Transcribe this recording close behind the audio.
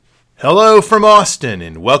Hello from Austin,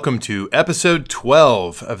 and welcome to episode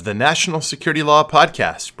 12 of the National Security Law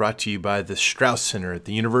Podcast, brought to you by the Strauss Center at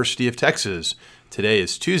the University of Texas. Today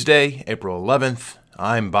is Tuesday, April 11th.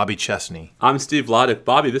 I'm Bobby Chesney. I'm Steve Loddick.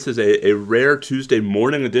 Bobby, this is a rare Tuesday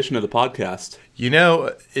morning edition of the podcast. You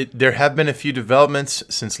know, there have been a few developments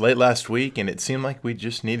since late last week, and it seemed like we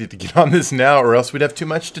just needed to get on this now, or else we'd have too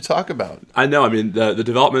much to talk about. I know. I mean, the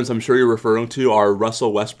developments I'm sure you're referring to are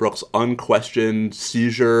Russell Westbrook's unquestioned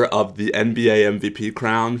seizure of the NBA MVP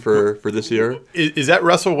crown for this year. Is that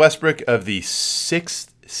Russell Westbrook of the sixth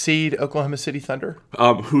seed Oklahoma City Thunder?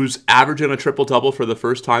 Who's averaging a triple-double for the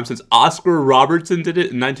first time since Oscar Robertson did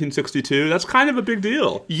it in 1962. That's kind of a big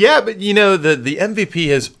deal. Yeah, but you know, the MVP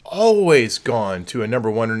has always gone to a number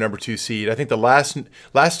one or number two seed. I think the last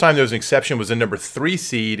time there was an exception was a number three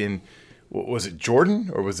seed in, was it Jordan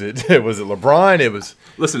or was it LeBron? It was.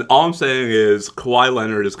 Listen, all I'm saying is Kawhi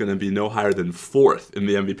Leonard is going to be no higher than fourth in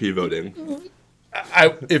the MVP voting.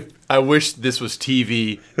 I wish this was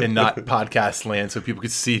TV and not podcast land so people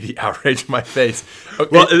could see the outrage on my face. Okay.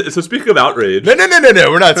 Well, so speaking of outrage. No,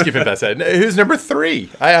 we're not skipping past that. Who's number three?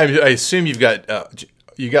 I assume you've got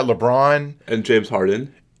LeBron. And James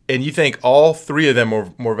Harden. And you think all three of them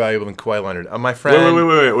are more valuable than Kawhi Leonard. My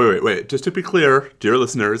friend. Wait. Just to be clear, dear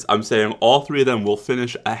listeners, I'm saying all three of them will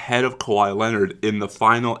finish ahead of Kawhi Leonard in the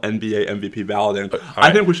final NBA MVP balloting. Right.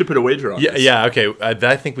 I think we should put a wager on this. Yeah, okay.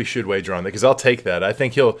 I think we should wager on that because I'll take that. I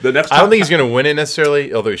think I don't think he's going to win it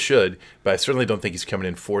necessarily, although he should, but I certainly don't think he's coming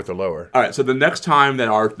in fourth or lower. All right, so the next time that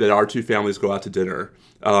our two families go out to dinner,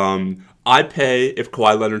 I pay if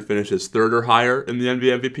Kawhi Leonard finishes third or higher in the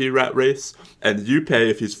NBA MVP race, and you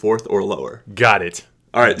pay if he's fourth or lower. Got it.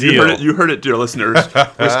 All right, deal. You heard it, dear listeners.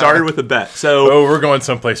 We started with a bet. So, we're going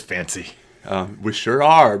someplace fancy. We sure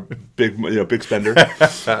are, big spender.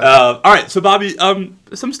 All right, so Bobby,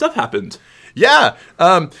 some stuff happened. Yeah.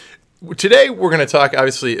 Today we're going to talk,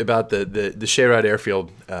 obviously, about the Shayrat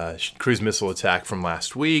Airfield cruise missile attack from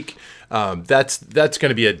last week. That's going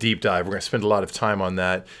to be a deep dive. We're going to spend a lot of time on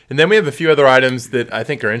that. And then we have a few other items that I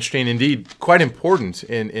think are interesting, indeed quite important,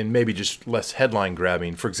 and maybe just less headline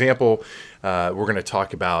grabbing. For example, we're going to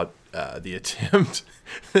talk about the attempt,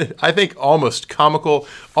 I think almost comical,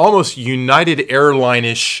 almost United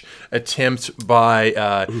Airline-ish attempt by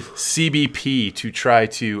CBP to try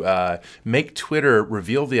to make Twitter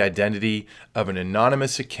reveal the identity of an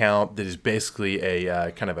anonymous account that is basically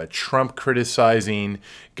a kind of a Trump criticizing,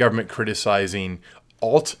 government criticizing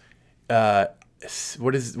alt.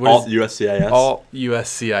 What is USCIS? Alt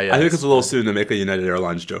USCIS. I think it's a little soon to make a United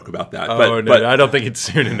Airlines joke about that. But I don't think it's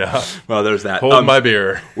soon enough. Well, there's that. Hold my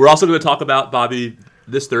beer. We're also going to talk about, Bobby,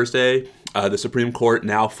 this Thursday, the Supreme Court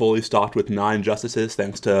now fully stocked with 9 justices,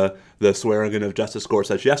 thanks to the swearing-in of Justice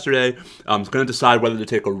Gorsuch yesterday. It's going to decide whether to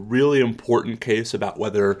take a really important case about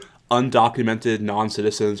whether undocumented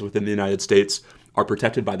non-citizens within the United States are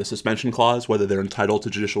protected by the suspension clause, whether they're entitled to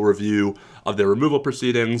judicial review of their removal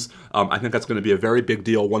proceedings. I think that's going to be a very big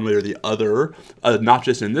deal one way or the other, not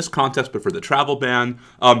just in this context, but for the travel ban.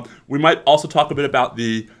 We might also talk a bit about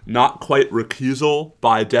the not quite recusal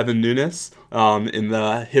by Devin Nunes in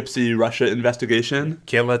the Hipsy Russia investigation.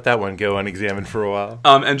 Can't let that one go unexamined for a while.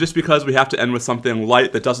 And just because we have to end with something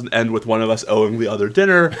light that doesn't end with one of us owing the other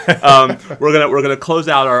dinner, we're gonna close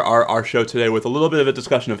out our show today with a little bit of a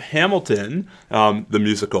discussion of Hamilton, the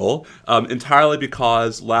musical, entirely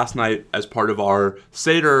because last night, as part of our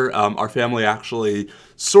Seder, our family actually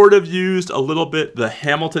sort of used a little bit the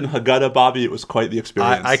Hamilton Haggadah, Bobby. It was quite the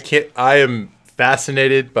experience. I am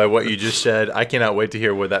fascinated by what you just said. I cannot wait to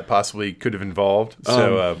hear what that possibly could have involved.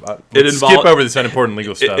 So skip over this unimportant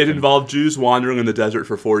legal stuff. It involved Jews wandering in the desert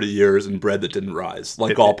for 40 years and bread that didn't rise,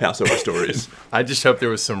 like all Passover stories. I just hope there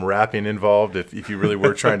was some rapping involved if you really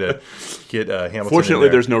were trying to get Hamilton. Fortunately,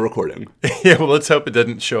 there's no recording. Yeah, well, let's hope it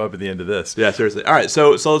doesn't show up at the end of this. Yeah, seriously. All right,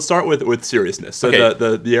 so let's start with seriousness. So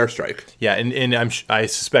okay. the airstrike. Yeah, and I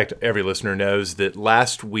suspect every listener knows that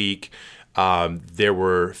last week there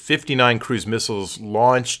were 59 cruise missiles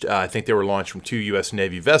launched. I think they were launched from 2 U.S.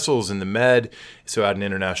 Navy vessels in the Med, so out in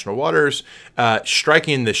international waters,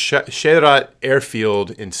 striking the Shayrat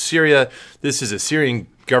Airfield in Syria. This is a Syrian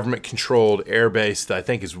government-controlled airbase that I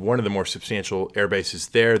think is one of the more substantial air bases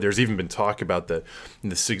there. There's even been talk about the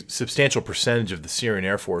substantial percentage of the Syrian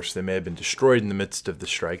Air Force that may have been destroyed in the midst of the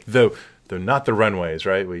strike, though not the runways,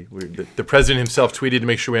 right? The president himself tweeted to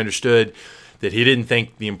make sure we understood that he didn't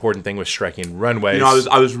think the important thing was striking runways. You know,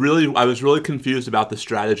 I was really confused about the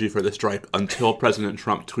strategy for the strike until President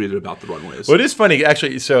Trump tweeted about the runways. Well, it is funny,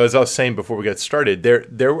 actually. So as I was saying before we got started,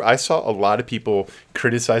 I saw a lot of people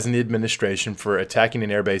criticizing the administration for attacking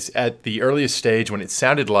an airbase at the earliest stage when it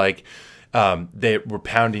sounded like they were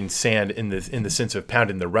pounding sand in the sense of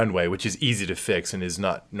pounding the runway, which is easy to fix and is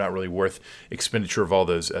not really worth expenditure of all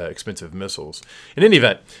those expensive missiles. In any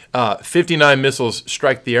event, 59 missiles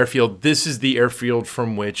strike the airfield. This is the airfield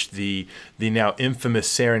from which the now infamous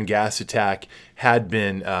sarin gas attack had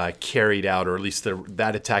been carried out, or at least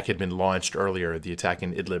that attack had been launched earlier, the attack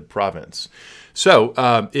in Idlib province.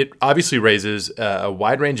 So it obviously raises a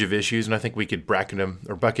wide range of issues, and I think we could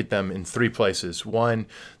bucket them in three places. One,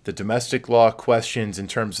 the domestic law questions in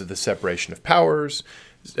terms of the separation of powers.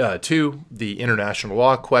 Two, the international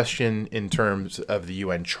law question in terms of the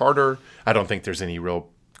UN Charter. I don't think there's any real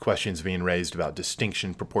questions being raised about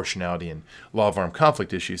distinction, proportionality, and law of armed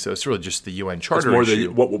conflict issues. So it's really just the UN Charter issue.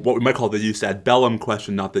 It's more what we might call the use ad bellum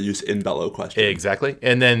question, not the use in bello question. Exactly.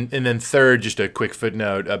 And then third, just a quick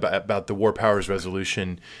footnote about the War Powers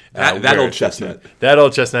Resolution. That old chestnut. That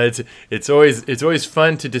old chestnut. It's always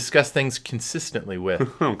fun to discuss things consistently with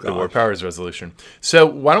the War Powers Resolution. So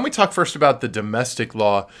why don't we talk first about the domestic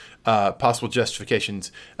law possible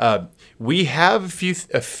justifications? We have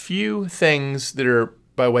a few things that are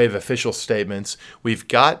by way of official statements. We've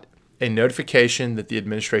got a notification that the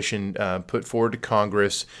administration put forward to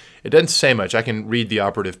Congress. It doesn't say much. I can read the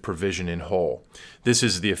operative provision in whole. This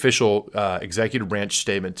is the official executive branch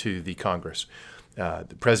statement to the Congress.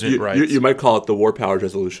 The president writes. You might call it the War Powers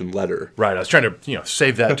Resolution letter. Right. I was trying to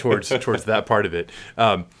save that towards that part of it.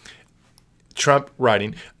 Trump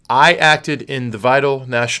writing, I acted in the vital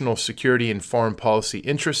national security and foreign policy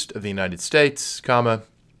interest of the United States,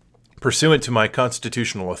 pursuant to my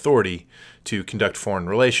constitutional authority to conduct foreign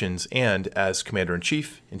relations and as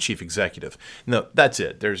Commander-in-Chief and Chief Executive. No, that's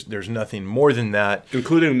it. There's nothing more than that.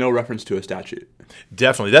 Including no reference to a statute.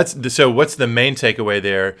 Definitely. So what's the main takeaway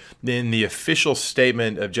there? In the official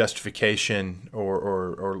statement of justification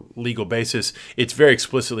or legal basis, it's very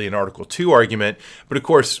explicitly an Article 2 argument. But of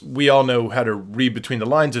course, we all know how to read between the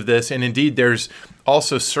lines of this. And indeed, there's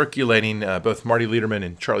also circulating, both Marty Lederman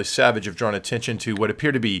and Charlie Savage have drawn attention to what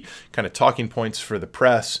appear to be kind of talking points for the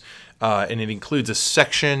press. And it includes a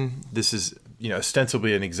section, this is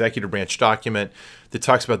ostensibly an executive branch document, that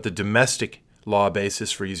talks about the domestic law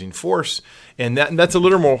basis for using force. And that's a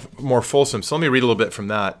little more fulsome. So let me read a little bit from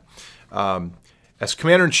that. As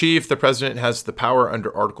Commander-in-Chief, the President has the power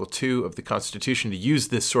under Article 2 of the Constitution to use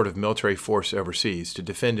this sort of military force overseas to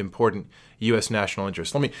defend important U.S. national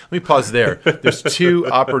interests. Let me pause there. There's two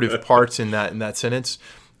operative parts in that sentence.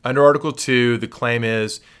 Under Article 2, the claim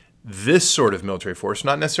is this sort of military force,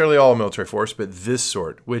 not necessarily all military force, but this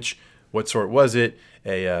sort. What sort was it?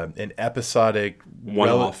 An episodic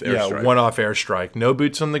one-off airstrike. No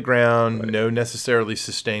boots on the ground, right. No necessarily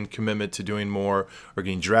sustained commitment to doing more or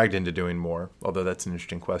getting dragged into doing more, although that's an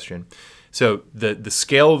interesting question. So the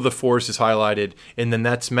scale of the force is highlighted, and then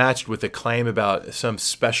that's matched with a claim about some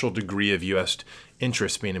special degree of U.S.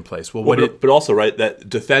 interest being in place. But also, right, that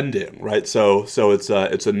defending, right? So it's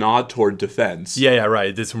a nod toward defense. Yeah,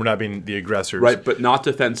 right. We're not being the aggressors. Right, but not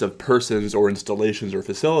defense of persons or installations or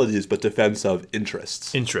facilities, but defense of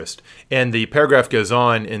interests. Interest. And the paragraph goes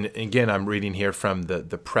on, and again, I'm reading here from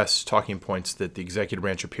the press talking points that the executive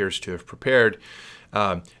branch appears to have prepared.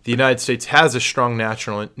 The United States has a strong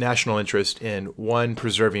national interest in, 1,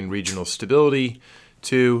 preserving regional stability,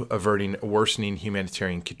 2, averting a worsening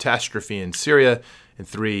humanitarian catastrophe in Syria, and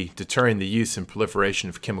 3, deterring the use and proliferation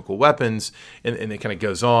of chemical weapons. And it kind of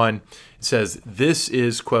goes on. It says, this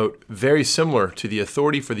is, quote, very similar to the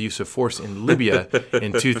authority for the use of force in Libya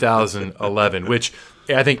in 2011, which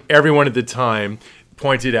I think everyone at the time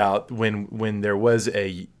pointed out when there was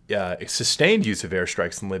a sustained use of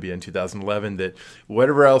airstrikes in Libya in 2011, that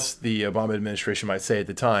whatever else the Obama administration might say at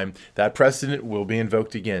the time, that precedent will be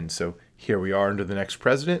invoked again. So here we are under the next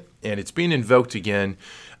president, and it's being invoked again.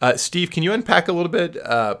 Steve, can you unpack a little bit?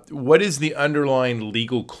 What is the underlying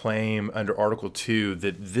legal claim under Article 2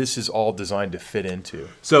 that this is all designed to fit into?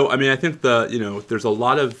 So, I mean, I think there's a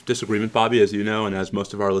lot of disagreement, Bobby, as you know, and as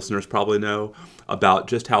most of our listeners probably know, about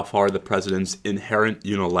just how far the president's inherent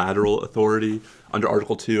unilateral authority under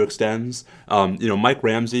Article 2 extends. Mike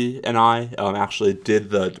Ramsey and I actually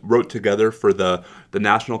wrote together for the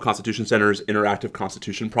National Constitution Center's Interactive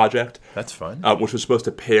Constitution Project. That's fun. Which was supposed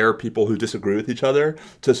to pair people who disagree with each other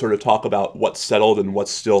to sort of talk about what's settled and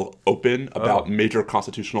what's still open about major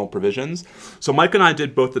constitutional provisions. So Mike and I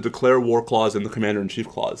did both the Declare War Clause and the Commander-in-Chief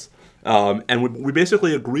Clause. And we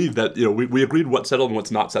basically agreed that, we agreed what's settled and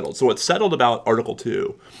what's not settled. So what's settled about Article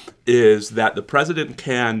 2 is that the president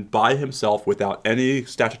can, by himself, without any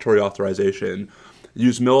statutory authorization,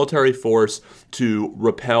 use military force to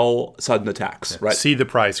repel sudden attacks, right? See the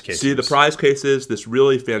prize cases. See the prize cases, this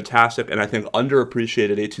really fantastic and I think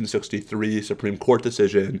underappreciated 1863 Supreme Court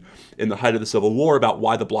decision in the height of the Civil War about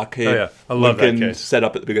why the blockade I love Lincoln that case. set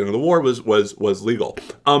up at the beginning of the war was legal.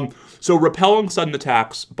 So repelling sudden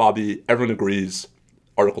attacks, Bobby, everyone agrees,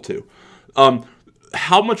 Article 2.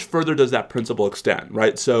 How much further does that principle extend,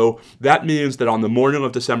 right? So that means that on the morning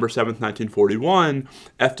of December 7th, 1941,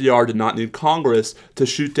 FDR did not need Congress to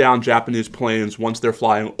shoot down Japanese planes once they're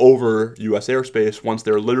flying over U.S. airspace, once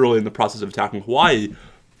they're literally in the process of attacking Hawaii,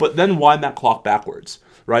 but then wind that clock backwards,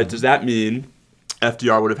 right? Does that mean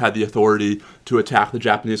FDR would have had the authority to attack the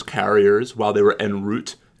Japanese carriers while they were en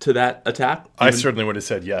route to that attack? I certainly would have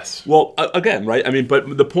said yes. Well, again, right? I mean,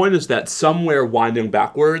 but the point is that somewhere winding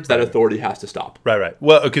backwards, that authority has to stop. Right.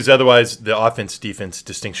 Well, because otherwise the offense-defense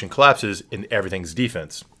distinction collapses and everything's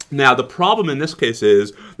defense. Now, the problem in this case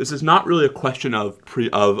is this is not really a question of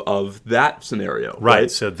that scenario, right?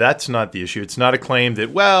 So that's not the issue. It's not a claim that,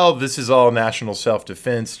 well, this is all national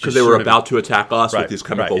self-defense. Because they were about to attack us with these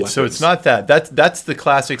chemical weapons. So it's not that. That's the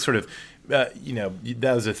classic sort of, that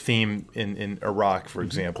was a theme in Iraq, for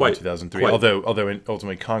example, in 2003, although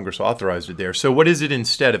ultimately Congress authorized it there. So what is it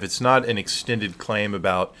instead if it's not an extended claim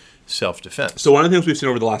about self-defense? So one of the things we've seen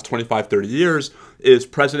over the last 25, 30 years is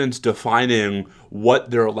presidents defining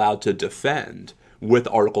what they're allowed to defend with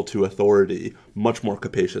Article 2 authority much more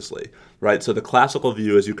capaciously, right? So the classical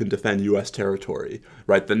view is you can defend U.S. territory,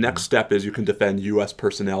 right? The next step is you can defend U.S.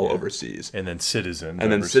 personnel overseas. And then citizens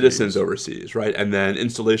then citizens overseas, right? And then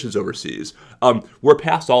installations overseas. We're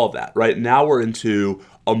past all of that, right? Now we're into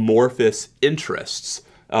amorphous interests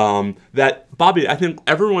that, Bobby, I think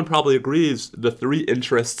everyone probably agrees the three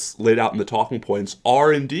interests laid out in the talking points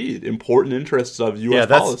are indeed important interests of U.S.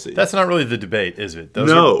 policy. That's not really the debate, is it?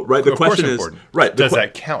 Right. The question is, important. Right. Does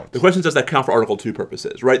that count? The question is, does that count for Article 2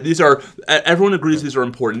 purposes, right? Everyone agrees these are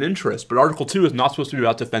important interests, but Article 2 is not supposed to be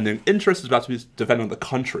about defending interests, it's about to be defending the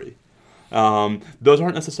country. Those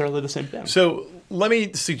aren't necessarily the same thing. So let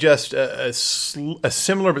me suggest a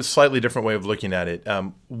similar but slightly different way of looking at it.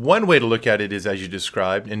 One way to look at it is as you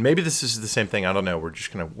described, and maybe this is the same thing. I don't know. We're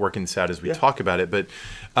just kind of working this out as we talk about it. But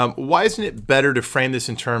why isn't it better to frame this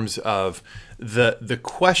in terms of the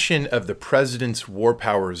question of the president's war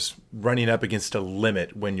powers running up against a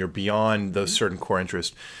limit when you're beyond those certain core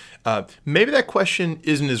interests? Maybe that question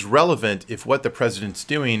isn't as relevant if what the president's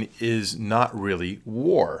doing is not really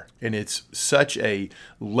war, and it's such a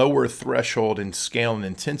lower threshold in scale and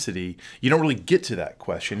intensity, you don't really get to that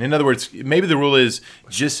question. In other words, maybe the rule is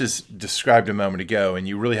just as described a moment ago, and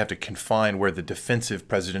you really have to confine where the defensive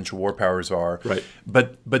presidential war powers are. Right.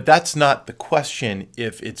 But that's not the question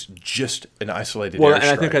if it's just an isolated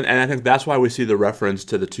airstrike. And I think that's why we see the reference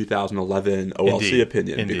to the 2011 OLC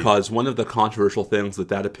opinion, Indeed. Because one of the controversial things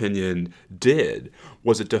that opinion did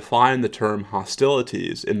was it defined the term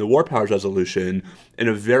hostilities in the War Powers Resolution in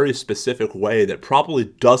a very specific way that probably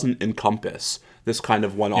doesn't encompass this kind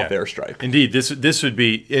of one-off airstrike. Indeed, this would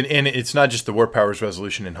be, and it's not just the War Powers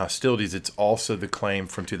Resolution and hostilities, it's also the claim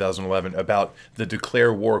from 2011 about the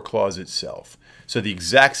Declare War Clause itself. So the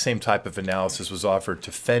exact same type of analysis was offered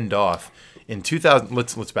to fend off in 2000.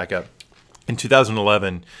 Let's back up. In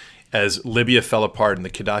 2011, as Libya fell apart and the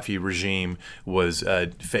Gaddafi regime was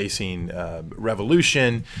facing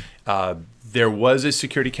revolution, there was a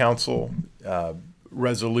Security Council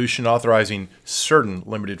resolution authorizing certain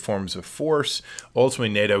limited forms of force. Ultimately,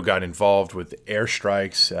 NATO got involved with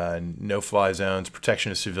airstrikes, no-fly zones, protection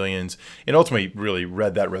of civilians, and ultimately really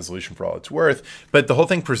read that resolution for all it's worth. But the whole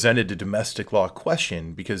thing presented a domestic law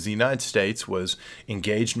question because the United States was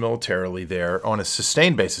engaged militarily there on a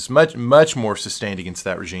sustained basis, much more sustained against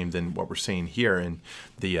that regime than what we're seeing here in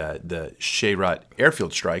the Shayrat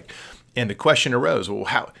Airfield strike. And the question arose,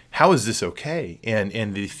 well, how is this okay?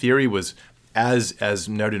 And the theory was, as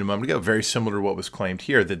noted a moment ago, very similar to what was claimed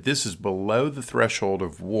here, that this is below the threshold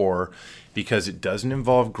of war because it doesn't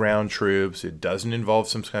involve ground troops, it doesn't involve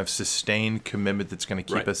some kind of sustained commitment that's going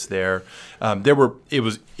to keep us there.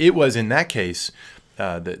 It was in that case,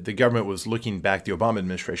 the government was looking back, the Obama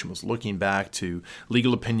administration was looking back to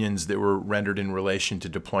legal opinions that were rendered in relation to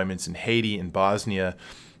deployments in Haiti and Bosnia.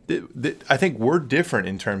 I think we're different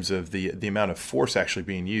in terms of the amount of force actually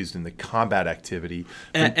being used in the combat activity.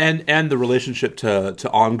 And the relationship to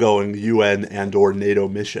ongoing UN and or NATO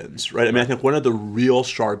missions, right? I mean, I think one of the real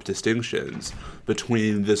sharp distinctions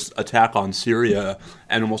between this attack on Syria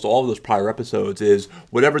and almost all of those prior episodes is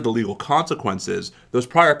whatever the legal consequences, those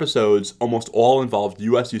prior episodes almost all involved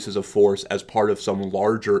U.S. uses of force as part of some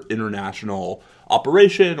larger international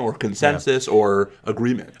operation or consensus or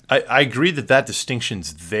agreement. I agree that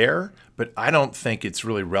distinction's there, but I don't think it's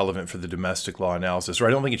really relevant for the domestic law analysis, or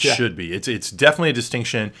I don't think it should be. It's definitely a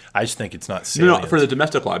distinction. I just think it's not salient. No, for the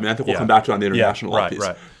domestic law. I mean, I think we'll come back to it on the international law piece.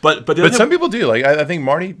 Right. But some people do. Like I think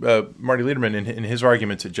Marty Lederman in his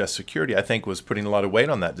arguments at Just Security, I think, was putting a lot of weight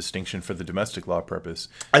on that distinction for the domestic law purpose.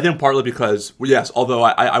 I think partly because, yes, although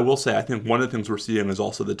I will say, I think one of the things we're seeing is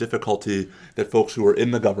also the difficulty that folks who are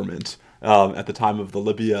in the government at the time of the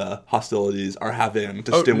Libya hostilities are having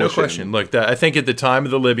distinguishing. No question. Look, I think at the time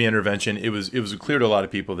of the Libya intervention, it was clear to a lot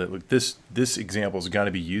of people that, look, this example is going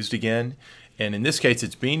to be used again. And in this case,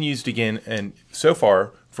 it's being used again, and so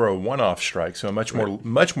far for a one-off strike, so a much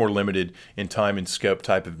more limited in time and scope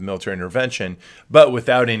type of military intervention, but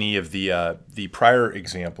without any of the prior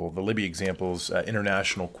example, the Libya example's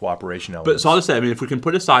international cooperation elements. But so I'll just say, I mean, if we can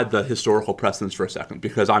put aside the historical precedents for a second,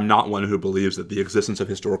 because I'm not one who believes that the existence of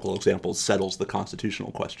historical examples settles the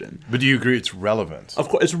constitutional question. But do you agree it's relevant? Of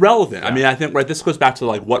course, it's relevant. Yeah. I mean, I think, this goes back to,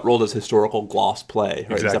 what role does historical gloss play,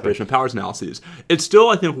 right? Exactly. Separation of powers analyses. It's still,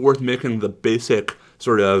 I think, worth making the basic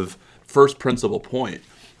sort of first principle point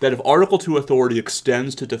that if Article II authority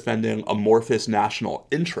extends to defending amorphous national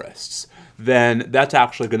interests, then that's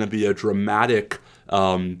actually going to be a dramatic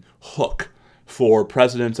hook for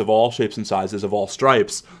presidents of all shapes and sizes, of all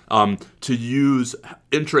stripes, to use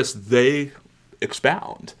interests they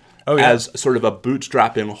expound as sort of a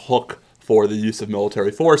bootstrapping hook for the use of military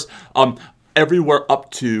force. Everywhere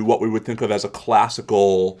up to what we would think of as a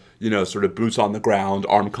classical, sort of boots on the ground,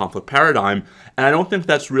 armed conflict paradigm. And I don't think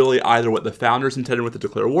that's really either what the founders intended with the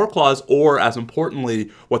Declare War Clause or, as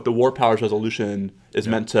importantly, what the War Powers Resolution is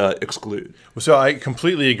meant to exclude. Well, so I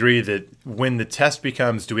completely agree that when the test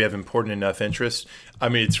becomes, do we have important enough interests? I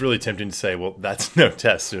mean, it's really tempting to say, well, that's no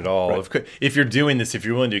test at all. Right. If you're doing this, if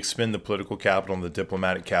you're willing to expend the political capital and the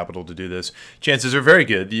diplomatic capital to do this, chances are very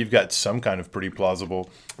good that you've got some kind of pretty plausible.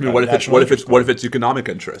 I mean, what if it's economic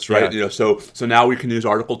interest, right? Yeah. So now we can use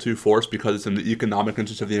Article II force because it's in the economic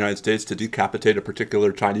interest of the United States to decapitate a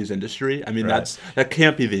particular Chinese industry. I mean, that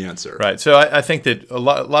can't be the answer. Right. So I think that a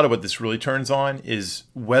lot of what this really turns on is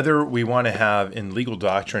whether we want to have in legal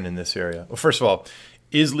doctrine in this area. Well, first of all,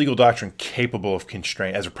 is legal doctrine capable of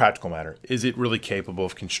constraint as a practical matter? Is it really capable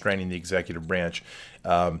of constraining the executive branch?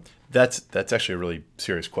 That's actually a really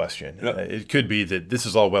serious question. Yep. It could be that this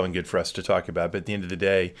is all well and good for us to talk about, but at the end of the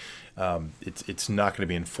day, it's not going to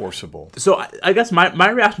be enforceable. So I guess my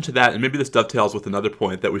reaction to that, and maybe this dovetails with another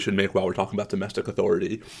point that we should make while we're talking about domestic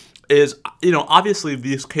authority, is obviously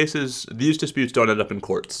these disputes don't end up in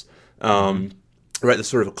courts. Right, this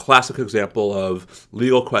sort of a classic example of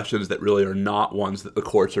legal questions that really are not ones that the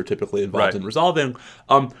courts are typically involved in resolving.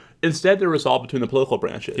 Instead, they're resolved between the political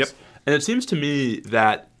branches. Yep. And it seems to me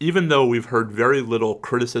that even though we've heard very little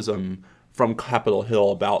criticism from Capitol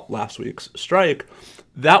Hill about last week's strike,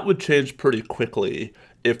 that would change pretty quickly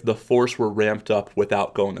if the force were ramped up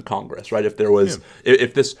without going to Congress, right? If there was,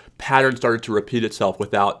 if this pattern started to repeat itself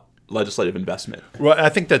without legislative investment. Well, I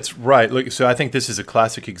think that's right. Look, so I think this is a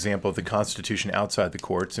classic example of the Constitution outside the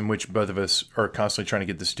courts, in which both of us are constantly trying to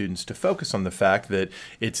get the students to focus on the fact that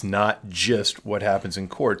it's not just what happens in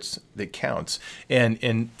courts that counts.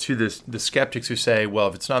 And to the skeptics who say, well,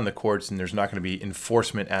 if it's not in the courts and there's not going to be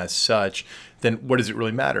enforcement as such, then what does it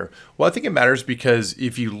really matter? Well, I think it matters because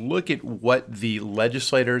if you look at what the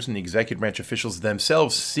legislators and the executive branch officials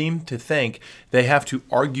themselves seem to think they have to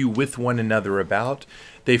argue with one another about,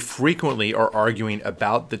 they frequently are arguing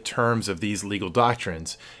about the terms of these legal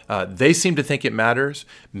doctrines. They seem to think it matters.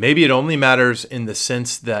 Maybe it only matters in the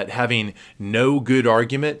sense that having no good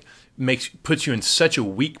argument puts you in such a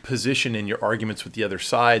weak position in your arguments with the other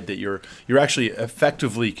side that you're actually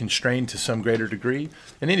effectively constrained to some greater degree.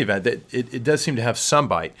 In any event, it does seem to have some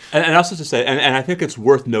bite. And also to say, and I think it's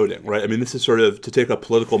worth noting, right? I mean, this is sort of to take a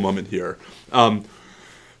political moment here.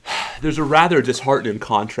 There's a rather disheartening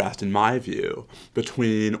contrast, in my view,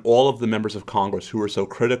 between all of the members of Congress who were so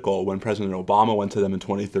critical when President Obama went to them in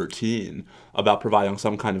 2013 about providing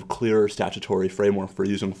some kind of clearer statutory framework for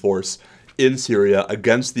using force in Syria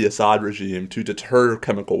against the Assad regime to deter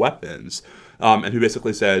chemical weapons, and who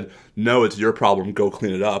basically said, no, it's your problem, go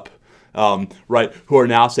clean it up. Right, who are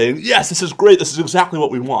now saying, yes, this is great, this is exactly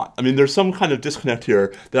what we want. I mean, there's some kind of disconnect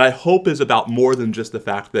here that I hope is about more than just the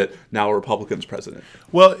fact that now a Republican's president.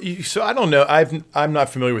 Well, so I don't know. I'm not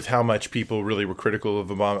familiar with how much people really were critical of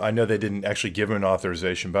Obama. I know they didn't actually give him an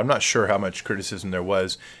authorization, but I'm not sure how much criticism there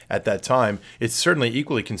was at that time. It's certainly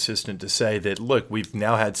equally consistent to say that, look, we've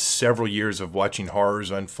now had several years of watching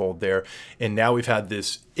horrors unfold there, and now we've had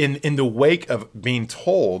this in the wake of being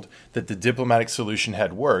told that the diplomatic solution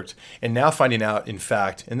had worked, and now finding out, in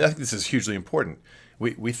fact, and I think this is hugely important,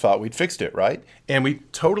 we thought we'd fixed it, right? And we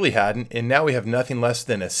totally hadn't. And now we have nothing less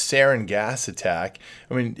than a sarin gas attack.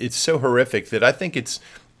 I mean, it's so horrific that I think it's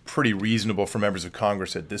pretty reasonable for members of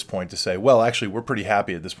Congress at this point to say, well, actually, we're pretty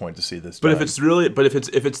happy at this point to see this done. But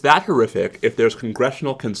if it's that horrific, if there's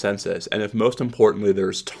congressional consensus, and if most importantly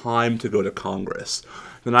there's time to go to Congress,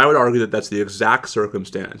 then I would argue that that's the exact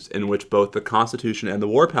circumstance in which both the Constitution and the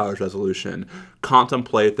War Powers Resolution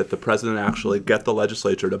contemplate that the president actually get the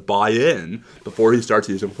legislature to buy in before he starts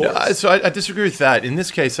using force. Yeah, so I disagree with that. In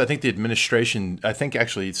this case, I think the administration, I think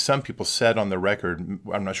actually some people said on the record,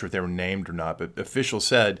 I'm not sure if they were named or not, but officials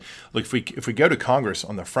said, look, if we go to Congress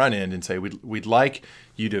on the front end and say we'd like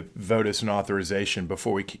you to vote us an authorization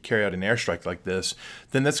before we carry out an airstrike like this,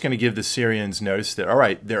 then that's going to give the Syrians notice that, all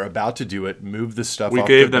right, they're about to do it, move the stuff off. We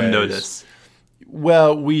gave them notice.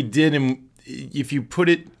 Well, we did. If you put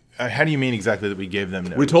it, how do you mean exactly that we gave them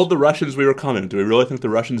notice? We told the Russians we were coming. Do we really think the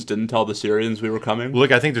Russians didn't tell the Syrians we were coming?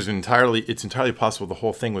 Look, I think it's entirely possible the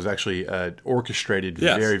whole thing was actually orchestrated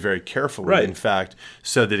very, very carefully, in fact,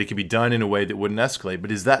 so that it could be done in a way that wouldn't escalate.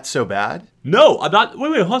 But is that so bad? No, I'm not.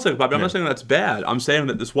 Wait, hold on a second, Bobby. I'm not saying that's bad. I'm saying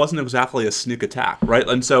that this wasn't exactly a sneak attack, right?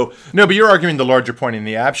 And so... No, but you're arguing the larger point in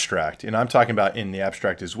the abstract, and I'm talking about in the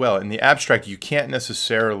abstract as well. In the abstract, you can't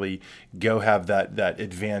necessarily go have that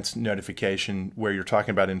advanced notification where you're talking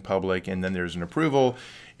about in public, and then there's an approval,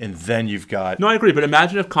 and then you've got... No, I agree, but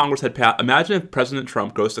imagine if Congress had imagine if President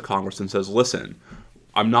Trump goes to Congress and says, listen,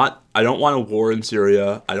 I don't want a war in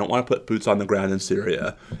Syria. I don't want to put boots on the ground in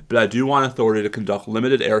Syria, but I do want authority to conduct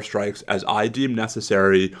limited airstrikes as I deem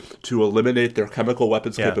necessary to eliminate their chemical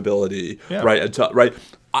weapons capability, right? Right.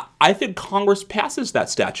 I think Congress passes that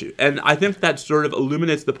statute, and I think that sort of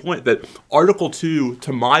illuminates the point that Article 2,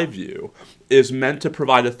 to my view, is meant to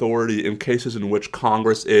provide authority in cases in which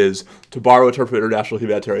Congress is, to borrow a term from international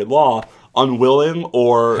humanitarian law, unwilling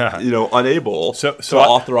or unable to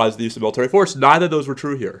authorize the use of military force. Neither of those were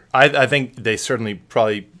true here. I think they certainly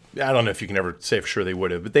probably, I don't know if you can ever say for sure they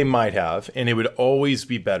would have, but they might have, and it would always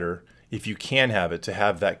be better if you can have it to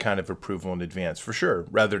have that kind of approval in advance, for sure,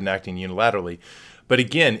 rather than acting unilaterally. But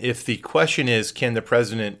again, if the question is, can the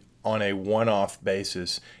president on a one-off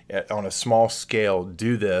basis, on a small scale,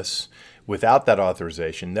 do this without that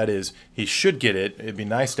authorization? That is, he should get it. It'd be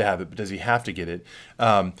nice to have it, but does he have to get it?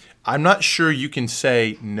 I'm not sure you can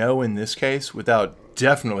say no in this case without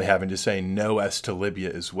definitely having to say no as to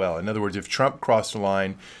Libya as well. In other words, if Trump crossed the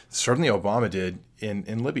line, certainly Obama did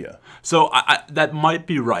in Libya. So that might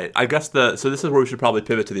be right. I guess so this is where we should probably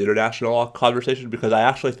pivot to the international law conversation, because I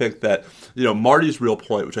actually think that, Marty's real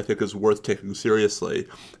point, which I think is worth taking seriously,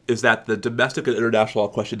 is that the domestic and international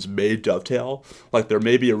law questions may dovetail. Like there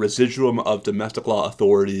may be a residuum of domestic law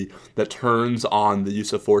authority that turns on the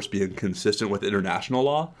use of force being consistent with international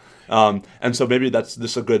law. And so maybe this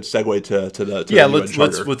is a good segue to the UN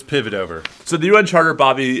Charter. Let's pivot over. So the UN Charter,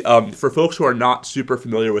 Bobby, for folks who are not super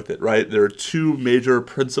familiar with it, right, there are two major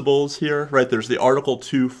principles here, right? There's the Article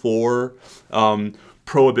 2.4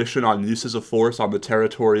 prohibition on uses of force on the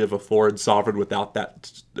territory of a foreign sovereign without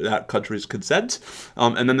that country's consent.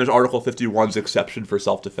 And then there's Article 51's exception for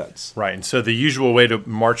self-defense. Right. And so the usual way to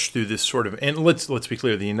march through this sort of, and let's be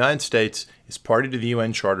clear, the United States is party to the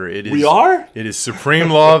UN Charter. We are? It is supreme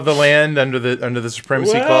law of the land under the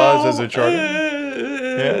Supremacy Clause as a charter.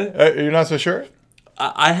 Yeah? You're not so sure?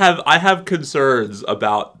 I have concerns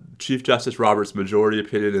about Chief Justice Roberts' majority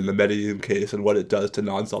opinion in the Medellin case and what it does to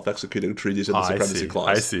non-self-executing treaties in the Supremacy Clause.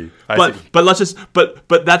 I see.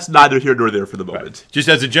 But that's neither here nor there for the moment. Right. Just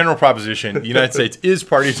as a general proposition, the United States is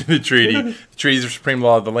party to the treaty. The treaties are supreme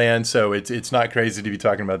law of the land, so it's not crazy to be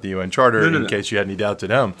talking about the UN Charter in case you had any doubts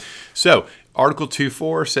at home. So Article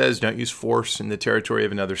 2.4 says don't use force in the territory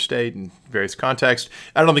of another state in various contexts.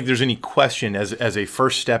 I don't think there's any question as a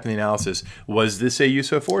first step in the analysis, was this a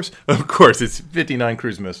use of force? Of course, it's 59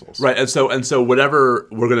 cruise missiles. Right, and so whatever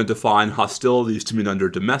we're going to define hostilities to mean under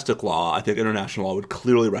domestic law, I think international law would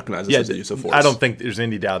clearly recognize this as a use of force. I don't think there's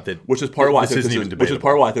any doubt that which is part of why this isn't even debatable. Which is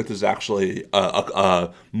part of why I think this is actually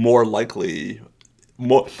more likely.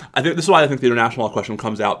 I think this is why I think the international law question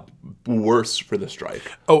comes out worse for the strike.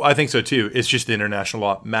 Oh, I think so too. It's just the international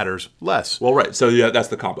law matters less. Well, right. So yeah, that's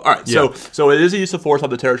the combo. All right. Yeah. So it is a use of force on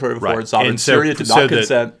the territory of a foreign sovereign. Syria did not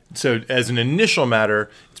consent. So as an initial matter,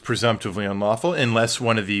 it's presumptively unlawful unless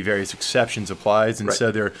one of the various exceptions applies. And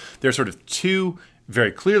so there are sort of two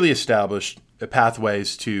very clearly established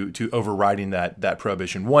pathways to overriding that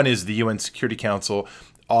prohibition. One is the UN Security Council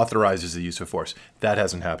authorizes the use of force. That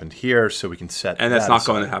hasn't happened here, so we can set and that's not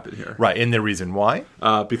going to happen here. Right, and the reason why?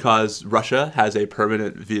 Because Russia has a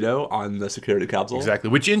permanent veto on the Security Council. Exactly,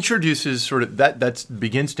 which introduces sort of that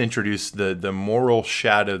begins to introduce the moral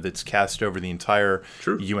shadow that's cast over the entire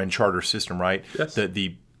UN Charter system, right? Yes.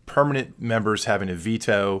 The permanent members having a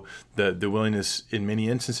veto, the willingness in many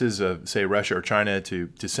instances of, say, Russia or China to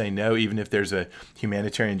say no, even if there's a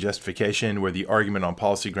humanitarian justification where the argument on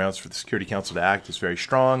policy grounds for the Security Council to act is very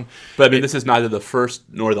strong. But I mean, this is neither the first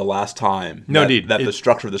nor the last time indeed. that the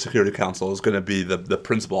structure of the Security Council is going to be the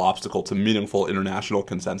principal obstacle to meaningful international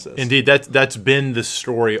consensus. Indeed, that's been the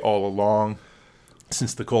story all along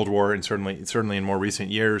since the Cold War, and certainly in more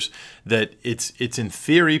recent years, that it's in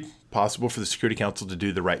theory possible for the Security Council to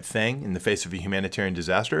do the right thing in the face of a humanitarian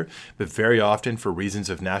disaster, but very often for reasons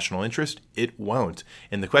of national interest, it won't.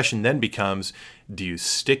 And the question then becomes, do you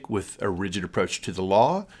stick with a rigid approach to the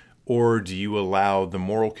law, or do you allow the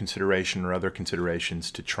moral consideration or other considerations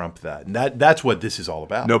to trump that? And that's what this is all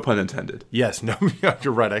about. No pun intended. Yes, no,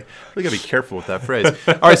 you're right. I got to be careful with that phrase.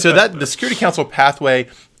 All right, so that the Security Council pathway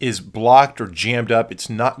is blocked or jammed up. It's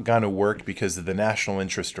not going to work because of the national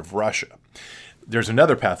interest of Russia. There's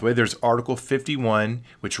another pathway. There's Article 51,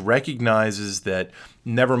 which recognizes that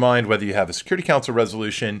never mind whether you have a Security Council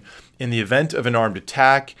resolution, in the event of an armed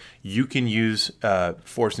attack, you can use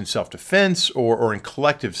force in self-defense or in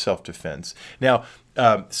collective self-defense. Now,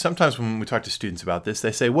 sometimes when we talk to students about this,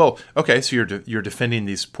 they say, well, okay, so you're defending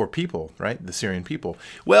these poor people, right, the Syrian people.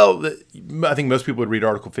 Well, I think most people would read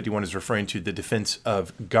Article 51 as referring to the defense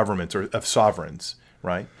of governments or of sovereigns,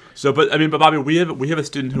 right? So, but Bobby, we have a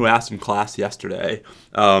student who asked in class yesterday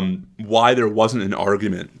why there wasn't an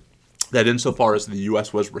argument that insofar as the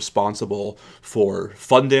U.S. was responsible for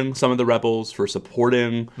funding some of the rebels, for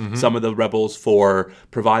supporting some of the rebels, for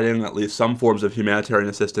providing at least some forms of humanitarian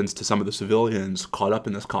assistance to some of the civilians caught up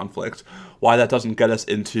in this conflict, why that doesn't get us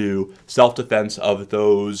into self-defense of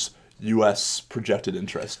those U.S. projected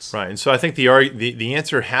interests. Right, and so I think the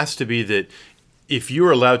answer has to be that if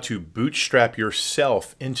you're allowed to bootstrap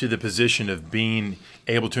yourself into the position of being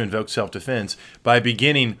able to invoke self-defense by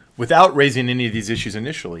beginning, without raising any of these issues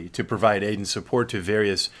initially, to provide aid and support to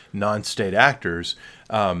various non-state actors,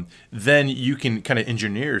 then you can kind of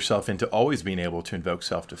engineer yourself into always being able to invoke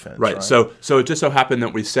self-defense. Right. So it just so happened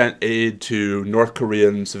that we sent aid to North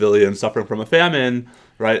Korean civilians suffering from a famine.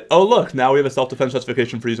 Right. Oh, look, now we have a self-defense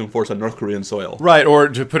justification for using force on North Korean soil. Right. Or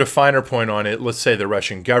to put a finer point on it, let's say the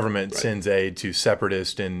Russian government sends aid to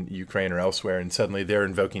separatists in Ukraine or elsewhere, and suddenly they're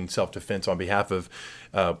invoking self-defense on behalf of,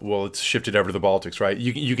 it's shifted over to the Baltics, right?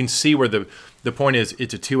 You can see where the point is,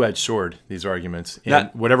 it's a two-edged sword, these arguments.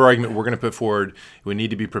 And whatever argument we're going to put forward, we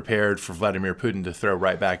need to be prepared for Vladimir Putin to throw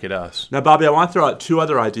right back at us. Now, Bobby, I want to throw out two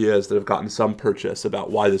other ideas that have gotten some purchase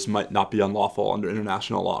about why this might not be unlawful under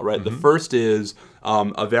international law, right? The first is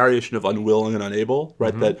a variation of unwilling and unable,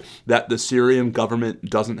 right? That the Syrian government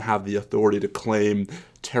doesn't have the authority to claim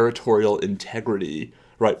territorial integrity,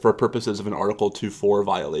 right, for purposes of an Article 2.4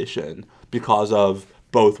 violation because of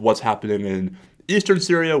both what's happening in eastern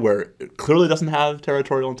Syria, where it clearly doesn't have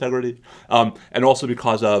territorial integrity, and also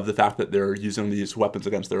because of the fact that they're using these weapons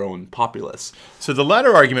against their own populace. So the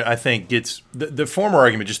latter argument, I think, gets the former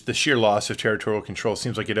argument, just the sheer loss of territorial control,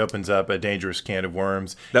 seems like it opens up a dangerous can of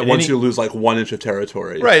worms. That once you lose like 1 inch of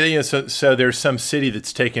territory. Right. So there's some city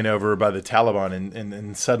that's taken over by the Taliban,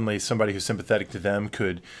 and suddenly somebody who's sympathetic to them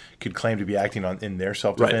could claim to be acting in their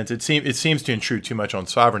self-defense. Right. It seems to intrude too much on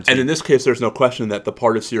sovereignty. And in this case, there's no question that the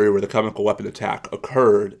part of Syria where the chemical weapon attack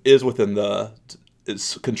occurred is within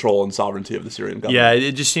its control and sovereignty of the Syrian government. Yeah,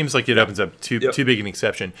 it just seems like it opens up too big an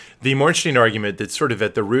exception. The more interesting argument that's sort of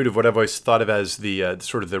at the root of what I've always thought of as the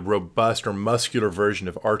sort of the robust or muscular version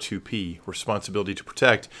of R2P, responsibility to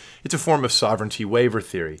protect, it's a form of sovereignty waiver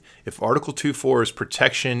theory. If Article 2.4 is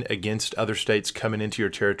protection against other states coming into your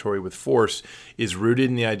territory with force, is rooted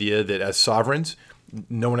in the idea that as sovereigns,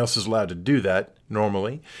 no one else is allowed to do that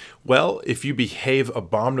normally. Well, if you behave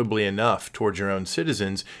abominably enough towards your own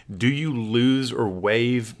citizens, do you lose or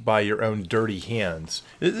waive by your own dirty hands?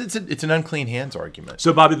 It's an unclean hands argument.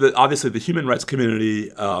 So, Bobby, obviously the human rights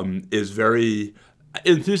community is very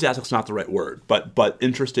enthusiastic. Is not the right word, but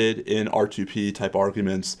interested in R2P type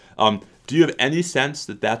arguments. Do you have any sense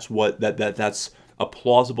that that's a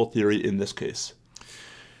plausible theory in this case?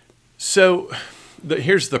 So.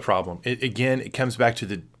 Here's the problem. It comes back to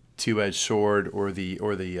the two-edged sword, or the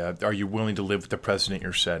are you willing to live with the precedent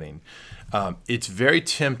you're setting? It's very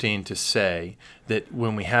tempting to say that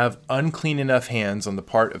when we have unclean enough hands on the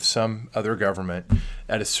part of some other government,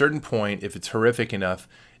 at a certain point, if it's horrific enough,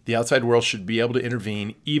 the outside world should be able to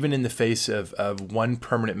intervene even in the face of one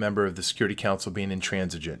permanent member of the Security Council being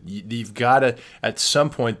intransigent. You've got to, at some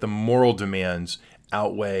point, the moral demands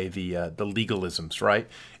outweigh the legalisms, right?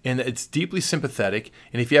 And it's deeply sympathetic.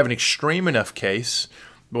 And if you have an extreme enough case,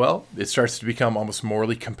 well, it starts to become almost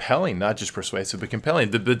morally compelling, not just persuasive, but compelling.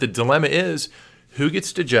 But the dilemma is, who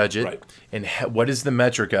gets to judge it, right, and what is the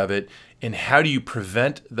metric of it, and how do you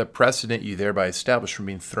prevent the precedent you thereby establish from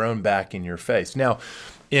being thrown back in your face? Now,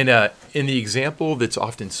 in the example that's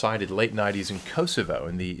often cited, late 90s in Kosovo,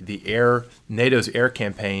 in NATO's air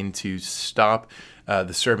campaign to stop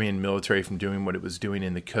the Serbian military from doing what it was doing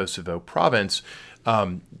in the Kosovo province,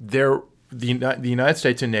 the United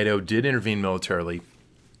States and NATO did intervene militarily,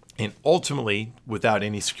 and ultimately, without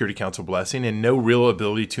any Security Council blessing and no real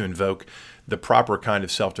ability to invoke the proper kind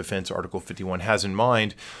of self-defense Article 51 has in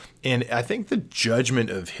mind. And I think the judgment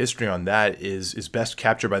of history on that is best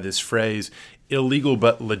captured by this phrase, illegal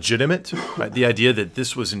but legitimate, right? The idea that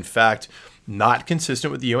this was in fact not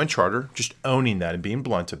consistent with the UN Charter, just owning that and being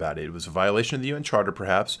blunt about it. It was a violation of the UN Charter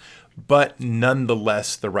perhaps, but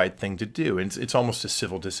nonetheless the right thing to do. And it's almost a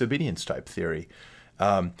civil disobedience type theory.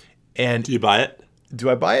 And do you buy it? Do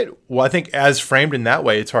I buy it? Well, I think as framed in that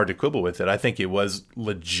way, it's hard to quibble with it. I think it was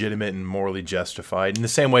legitimate and morally justified. In the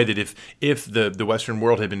same way that if the Western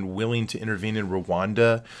world had been willing to intervene in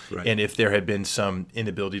Rwanda, right, and if there had been some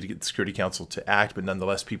inability to get the Security Council to act, but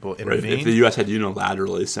nonetheless people intervened. Right. If the U.S. had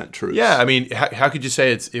unilaterally sent troops. Yeah, I mean, how could you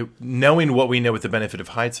say knowing what we know with the benefit of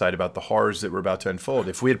hindsight about the horrors that were about to unfold,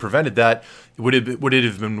 if we had prevented that, would it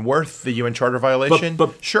have been worth the UN Charter violation?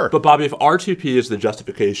 Sure. But Bobby, if R2P is the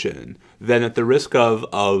justification, then at the risk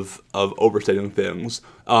of overstating things,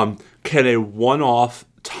 can a one-off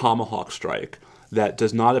tomahawk strike that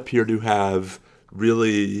does not appear to have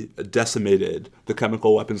really decimated the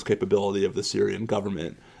chemical weapons capability of the Syrian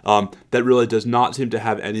government, that really does not seem to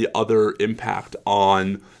have any other impact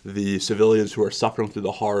on the civilians who are suffering through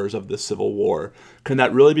the horrors of this civil war, can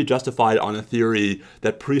that really be justified on a theory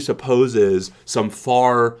that presupposes some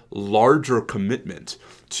far larger commitment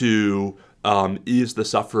to ease the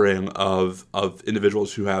suffering of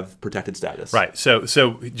individuals who have protected status? Right. So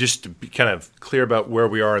just to be kind of clear about where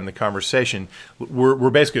we are in the conversation, we're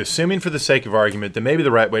basically assuming for the sake of argument that maybe the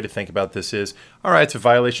right way to think about this is, all right, it's a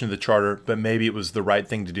violation of the Charter, but maybe it was the right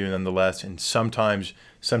thing to do nonetheless, and sometimes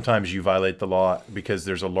you violate the law because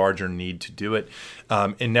there's a larger need to do it.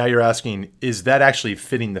 And now you're asking, is that actually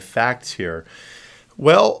fitting the facts here?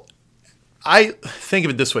 Well, I think of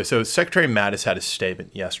it this way. So Secretary Mattis had a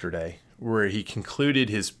statement yesterday where he concluded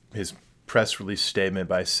his press release statement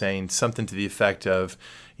by saying something to the effect of,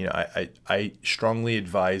 I strongly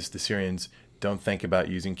advise the Syrians don't think about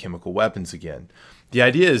using chemical weapons again. The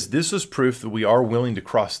idea is this was proof that we are willing to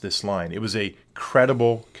cross this line. It was a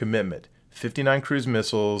credible commitment. 59 cruise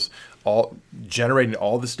missiles, all generating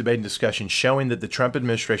all this debate and discussion, showing that the Trump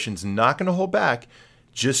administration's not going to hold back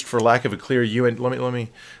just for lack of a clear UN. Let me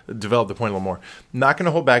develop the point a little more. Not going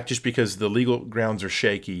to hold back just because the legal grounds are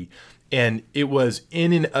shaky. And it was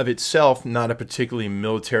in and of itself not a particularly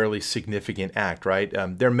militarily significant act, right?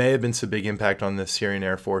 There may have been some big impact on the Syrian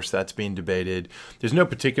Air Force. That's being debated. There's no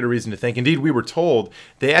particular reason to think. Indeed, we were told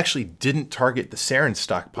they actually didn't target the sarin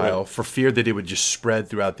stockpile, right, for fear that it would just spread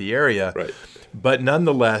throughout the area. Right. But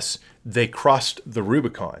nonetheless, they crossed the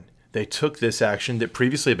Rubicon. They took this action that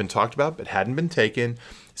previously had been talked about but hadn't been taken.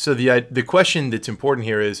 So the question that's important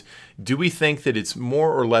here is, do we think that it's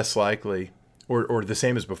more or less likely, or the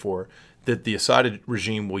same as before, that the Assad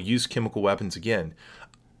regime will use chemical weapons again?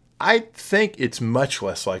 I think it's much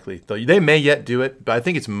less likely. Though they may yet do it, but I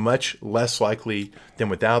think it's much less likely than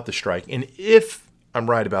without the strike. And if I'm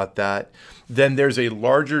right about that, then there's a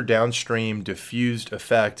larger downstream diffused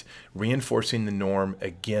effect reinforcing the norm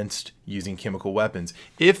against using chemical weapons.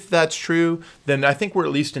 If that's true, then I think we're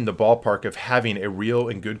at least in the ballpark of having a real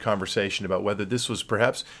and good conversation about whether this was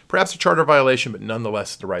perhaps a charter violation, but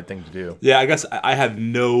nonetheless the right thing to do. Yeah, I guess I have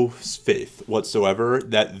no faith whatsoever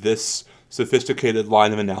that this sophisticated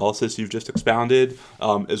line of analysis you've just expounded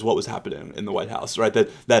is what was happening in the White House, right?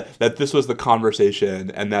 That this was the conversation,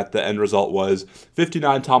 and that the end result was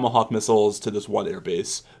 59 Tomahawk missiles to this one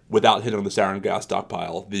airbase without hitting the sarin gas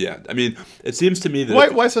stockpile. The end. I mean, it seems to me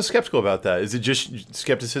that why so skeptical about that? Is it just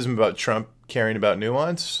skepticism about Trump caring about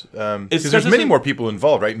nuance? Because there's many more people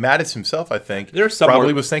involved, right? Mattis himself, I think,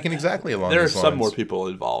 probably was thinking exactly along these lines. There are some more people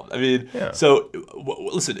involved. I mean, yeah. So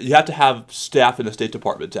listen, you have to have staff in the State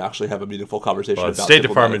Department to actually have a meaningful conversation about State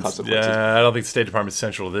Department. consequences. Yeah, I don't think the State Department's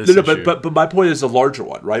central to this issue. But my point is a larger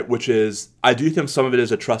one, right? Which is, I do think some of it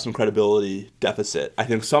is a trust and credibility deficit. I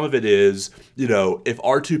think some of it is, if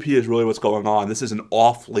R2P is really what's going on, this is an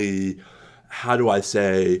awfully how do I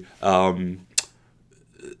say,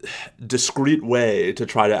 discreet way to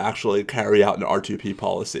try to actually carry out an R2P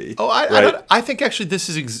policy. Oh, I think actually this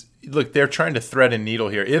is look. They're trying to thread a needle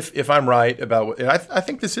here. If I'm right about what I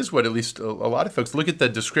think this is what at least a lot of folks look at the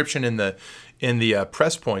description in the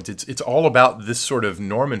press points. It's all about this sort of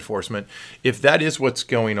norm enforcement. If that is what's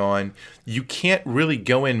going on, you can't really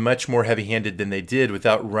go in much more heavy-handed than they did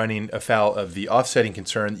without running afoul of the offsetting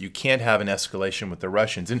concern that you can't have an escalation with the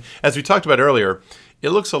Russians. And as we talked about earlier, it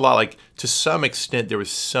looks a lot like, to some extent, there was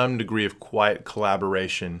some degree of quiet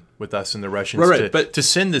collaboration with us and the Russians to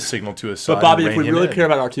send this signal to Assad. But Bobby, if we really care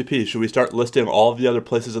about R2P, should we start listing all of the other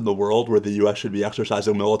places in the world where the U.S. should be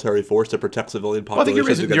exercising military force to protect civilian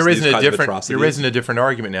populations against these kinds of atrocities? You're raising a different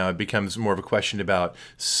argument now. It becomes more of a question about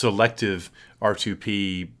selective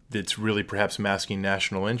R2P that's really perhaps masking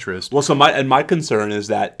national interest. Well, so my concern is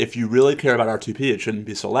that if you really care about R2P, it shouldn't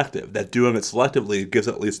be selective. That doing it selectively gives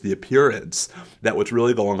at least the appearance that what's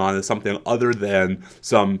really going on is something other than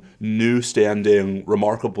some new standing,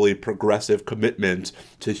 remarkably progressive commitment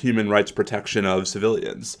to human rights protection of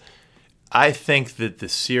civilians. I think that the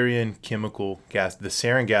Syrian chemical gas, the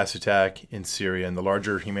sarin gas attack in Syria, and the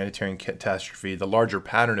larger humanitarian catastrophe, the larger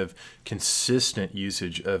pattern of consistent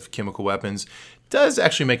usage of chemical weapons, does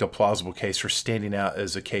actually make a plausible case for standing out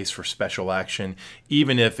as a case for special action,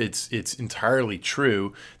 even if it's entirely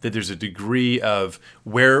true that there's a degree of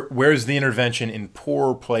where's the intervention in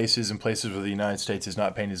poorer places and places where the United States is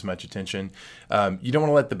not paying as much attention. You don't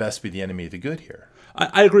want to let the best be the enemy of the good here.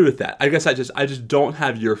 I agree with that. I guess I just don't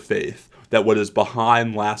have your faith that what is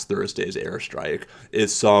behind last Thursday's airstrike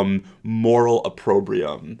is some moral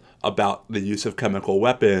opprobrium about the use of chemical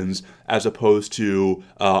weapons as opposed to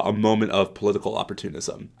a moment of political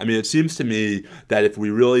opportunism. I mean, it seems to me that if we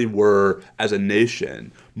really were, as a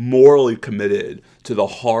nation, morally committed to the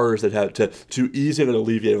horrors that have to easing and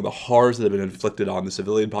alleviating the horrors that have been inflicted on the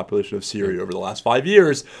civilian population of Syria over the last 5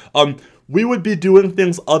 years, we would be doing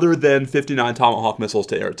things other than 59 Tomahawk missiles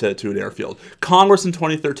to an airfield. Congress in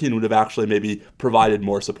 2013 would have actually maybe provided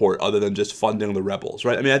more support other than just funding the rebels,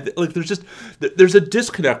 right? I mean, there's a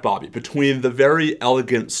disconnect, Bobby, between the very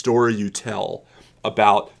elegant story you tell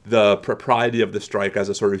about the propriety of the strike as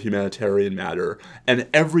a sort of humanitarian matter and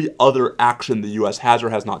every other action the U.S. has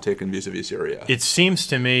or has not taken vis-a-vis Syria. It seems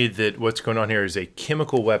to me that what's going on here is a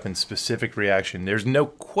chemical weapon specific reaction. There's no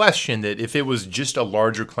question that if it was just a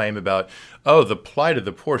larger claim about, the plight of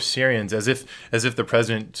the poor Syrians, as if the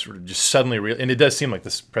president sort of just suddenly and it does seem like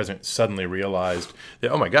the president suddenly realized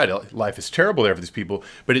that, oh my God, life is terrible there for these people.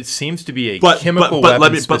 But it seems to be a chemical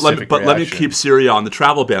weapon specific reaction. Let me keep Syria on the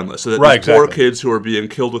travel ban list so that these poor kids who are being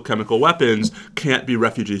killed with chemical weapons can't be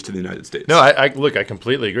refugees to the United States. No, I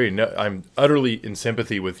completely agree. No, I'm utterly in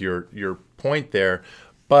sympathy with your point there.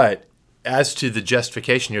 But as to the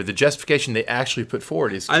justification here, the justification they actually put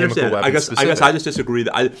forward is chemical weapons specific. I guess I just disagree.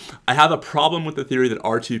 That I have a problem with the theory that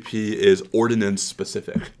R2P is ordinance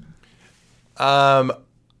specific.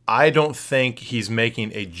 I don't think he's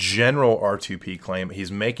making a general R2P claim.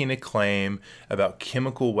 He's making a claim about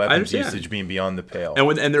chemical weapons usage being beyond the pale.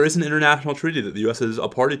 And there is an international treaty that the U.S. is a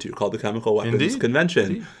party to called the Chemical Weapons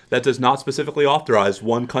Convention that does not specifically authorize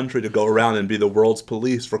one country to go around and be the world's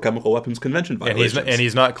police for chemical weapons convention violations. And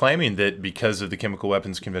he's not claiming that because of the Chemical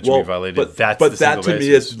Weapons Convention we violated, that's but the single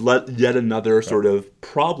basis. Me is yet another sort of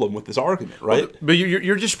problem with this argument, right? But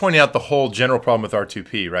you're just pointing out the whole general problem with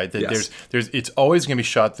R2P, right? That yes. It's always going to be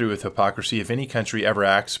shot through with hypocrisy if any country ever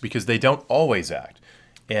acts, because they don't always act.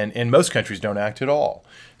 And most countries don't act at all.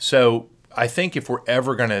 So I think if we're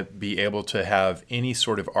ever going to be able to have any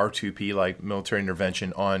sort of R2P-like military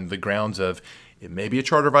intervention on the grounds of it may be a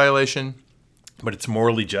charter violation, but it's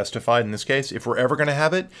morally justified in this case, if we're ever going to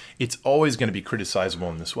have it, it's always going to be criticizable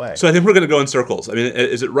in this way. So I think we're going to go in circles. I mean,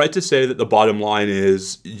 is it right to say that the bottom line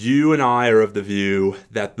is you and I are of the view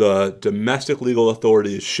that the domestic legal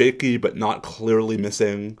authority is shaky but not clearly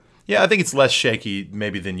missing? Yeah, I think it's less shaky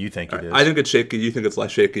maybe than you think it is. I think it's shaky. You think it's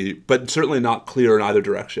less shaky, but certainly not clear in either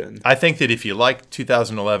direction. I think that if you like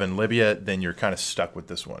 2011 Libya, then you're kind of stuck with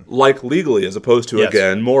this one. Like legally as opposed to,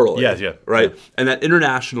 again, morally. Yes, yeah. Right? Yeah. And that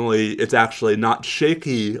internationally, it's actually not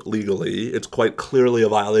shaky legally. It's quite clearly a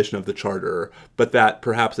violation of the Charter, but that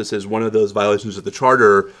perhaps this is one of those violations of the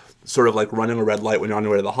Charter, sort of like running a red light when you're on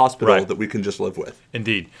your way to the hospital, that we can just live with.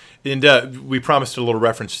 Indeed. And we promised a little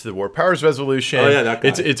reference to the War Powers Resolution. Oh, yeah, that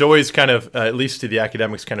guy. It's always kind of, at least to the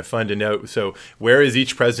academics, kind of fun to note. So where is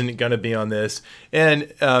each president going to be on this?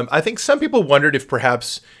 And I think some people wondered if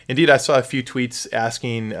perhaps, indeed I saw a few tweets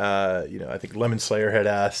asking, I think Lemon Slayer had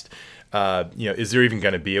asked, is there even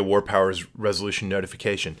going to be a War Powers Resolution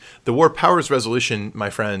notification? The War Powers Resolution, my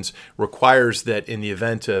friends, requires that in the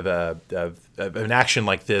event of an action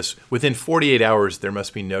like this, within 48 hours, there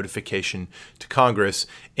must be notification to Congress.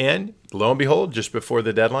 And lo and behold, just before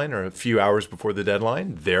the deadline, or a few hours before the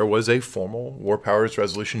deadline, there was a formal War Powers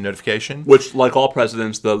Resolution notification. Which, like all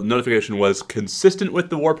presidents, the notification was consistent with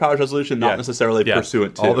the War Powers Resolution, not necessarily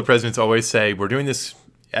pursuant to. All the presidents always say, we're doing this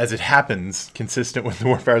as it happens, consistent with the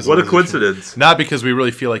War Powers Resolution. What a coincidence. Not because we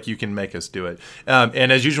really feel like you can make us do it.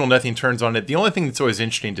 And as usual, nothing turns on it. The only thing that's always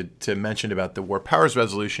interesting to mention about the War Powers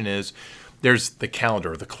Resolution is there's the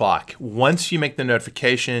calendar, the clock. Once you make the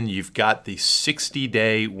notification, you've got the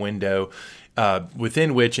 60-day window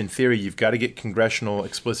within which, in theory, you've got to get congressional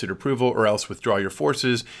explicit approval or else withdraw your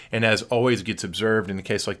forces. And as always gets observed in a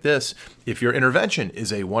case like this, if your intervention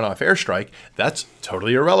is a one-off airstrike, that's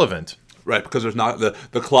totally irrelevant. Right, because there's not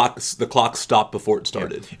the clock stopped before it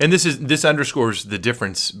started. Yeah. And this underscores the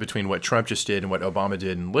difference between what Trump just did and what Obama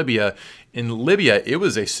did in Libya. In Libya, it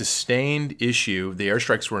was a sustained issue. The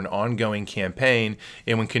airstrikes were an ongoing campaign,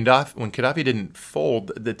 and when Gaddafi didn't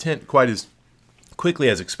fold the tent quite as quickly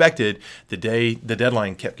as expected, the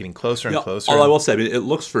deadline kept getting closer and closer. All I will say, it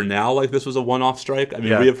looks for now like this was a one-off strike. We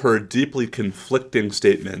have heard deeply conflicting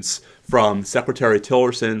statements from Secretary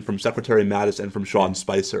Tillerson, from Secretary Mattis, and from Sean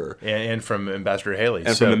Spicer, and from Ambassador Haley,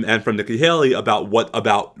 and from Nikki Haley about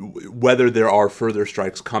whether there are further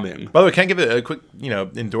strikes coming. By the way, can I give a quick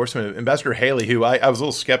endorsement of Ambassador Haley, who I was a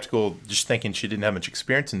little skeptical, just thinking she didn't have much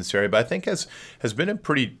experience in this area, but I think has been a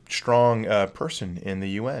pretty strong person in the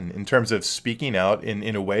UN in terms of speaking out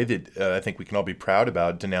in a way that I think we can all be proud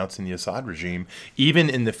about, denouncing the Assad regime, even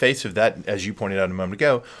in the face of that, as you pointed out a moment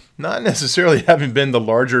ago, not necessarily having been the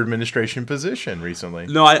larger administration position recently.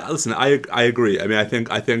 No, I agree. I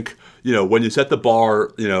think when you set the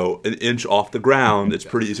bar, an inch off the ground, it's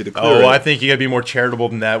pretty easy to clear. I think you got to be more charitable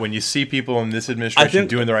than that. When you see people in this administration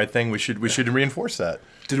doing the right thing, we should reinforce that.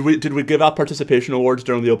 Did we give out participation awards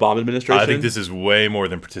during the Obama administration? I think this is way more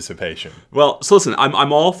than participation. Well, so listen,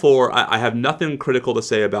 I'm all for. I have nothing critical to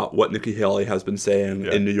say about what Nikki Haley has been saying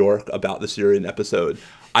in New York about the Syrian episode.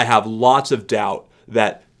 I have lots of doubt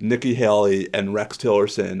that Nikki Haley and Rex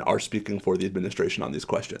Tillerson are speaking for the administration on these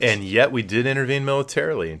questions. And yet we did intervene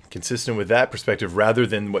militarily, consistent with that perspective, rather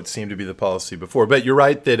than what seemed to be the policy before. But you're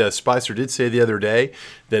right that Spicer did say the other day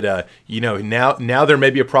that, now there may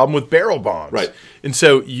be a problem with barrel bombs. Right. And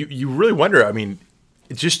so you really wonder,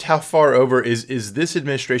 just how far over is this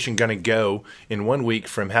administration going to go in 1 week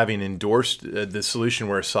from having endorsed the solution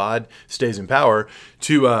where Assad stays in power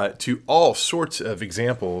to all sorts of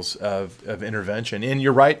examples of intervention? And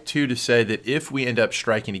you're right, too, to say that if we end up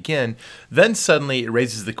striking again, then suddenly it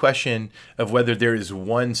raises the question of whether there is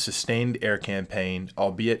one sustained air campaign,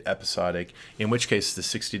 albeit episodic, in which case the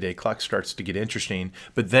 60-day clock starts to get interesting.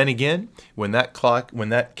 But then again, when that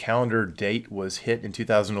calendar date was hit in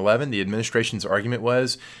 2011, the administration's argument was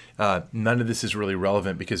none of this is really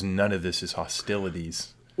relevant because none of this is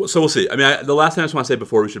hostilities. So we'll see. The last thing I just want to say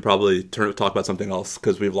before we should probably talk about something else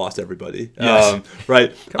because we've lost everybody. Yes.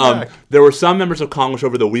 Right. There were some members of Congress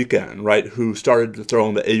over the weekend, right, who started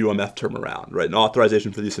throwing the AUMF term around, right, an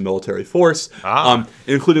authorization for the use of military force,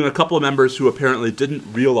 including a couple of members who apparently didn't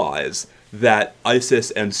realize that ISIS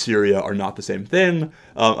and Syria are not the same thing.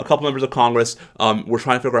 A couple members of Congress were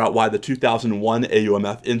trying to figure out why the 2001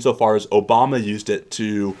 AUMF, insofar as Obama used it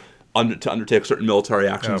to undertake certain military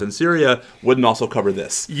actions in Syria, wouldn't also cover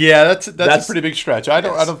this. Yeah, that's a pretty big stretch. I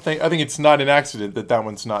think it's not an accident that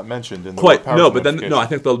one's not mentioned in the quite. No, but then I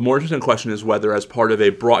think the more interesting question is whether, as part of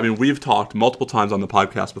a broad. We've talked multiple times on the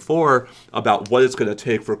podcast before about what it's going to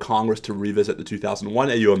take for Congress to revisit the 2001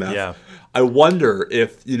 AUMF. Yeah. I wonder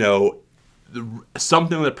if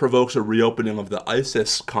something that provokes a reopening of the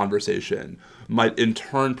ISIS conversation might in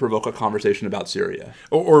turn provoke a conversation about Syria.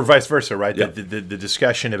 Or vice versa, right? Yeah. The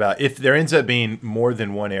discussion about if there ends up being more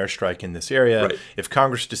than one airstrike in this area, right. If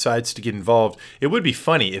Congress decides to get involved, it would be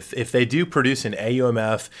funny if they do produce an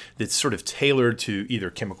AUMF that's sort of tailored to either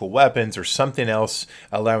chemical weapons or something else,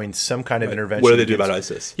 allowing some kind of intervention. What do they do about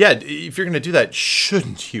ISIS? Yeah, if you're going to do that,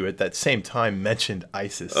 shouldn't you at that same time mention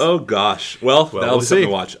ISIS? Oh, gosh. Well that'll be something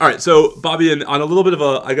to watch. All right, so Bobby, on a little bit of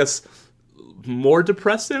a, I guess, more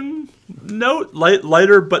depressing note,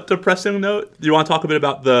 lighter but depressing note. Do you want to talk a bit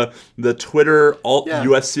about the Twitter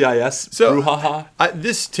USCIS brouhaha?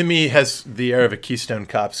 This to me has the air of a Keystone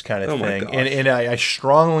Cops kind of thing, and I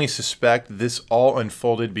strongly suspect this all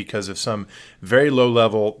unfolded because of some very low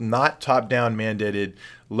level, not top down mandated,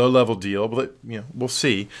 low level deal. But we'll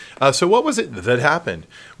see. So what was it that happened?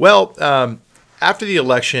 Well. After the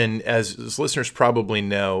election, as listeners probably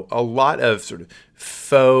know, a lot of sort of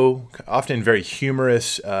faux, often very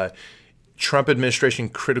humorous, Trump administration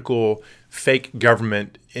critical fake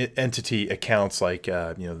government entity accounts like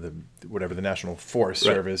the National Forest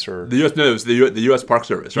Service or the U.S. No, it was the U.S. Park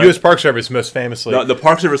Service, right? U.S. Park Service most famously. The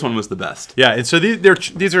Park Service one was the best. Yeah, and so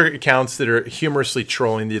these are accounts that are humorously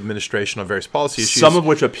trolling the administration on various policy issues. Some of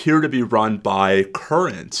which appear to be run by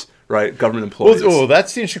current government employees. Well,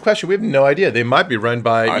 that's the interesting question. We have no idea. They might be run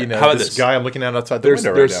by this guy I'm looking at outside the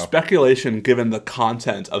window right now. There's speculation given the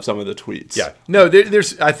content of some of the tweets. Yeah. No,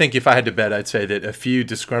 there's. I think if I had to bet, I'd say that a few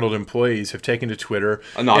disgruntled employees have taken to Twitter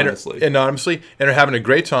anonymously and are having a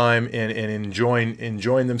great time and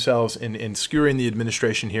enjoying themselves and skewering the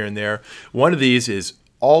administration here and there. One of these is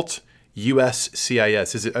Alt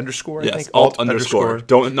USCIS. Is it underscore? Yes, I think Alt underscore.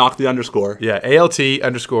 Don't knock the underscore. Yeah, ALT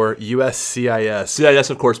underscore USCIS. CIS,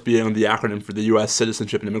 of course, being the acronym for the U.S.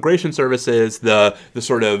 Citizenship and Immigration Services, the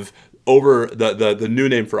sort of over the new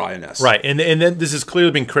name for INS. Right, and then this has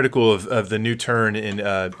clearly been critical of the new turn in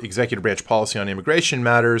executive branch policy on immigration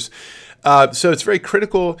matters. So it's very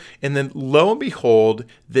critical, and then lo and behold,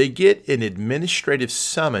 they get an administrative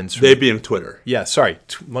summons. They being Twitter. Yeah, sorry.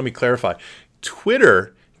 Let me clarify.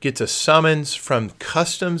 Twitter gets a summons from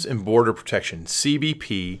Customs and Border Protection,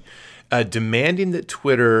 CBP, demanding that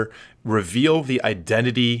Twitter reveal the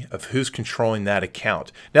identity of who's controlling that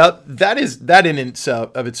account. Now, that in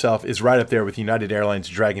itself is right up there with United Airlines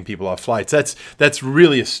dragging people off flights. That's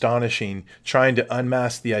really astonishing, trying to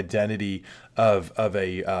unmask the identity of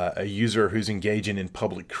a user who's engaging in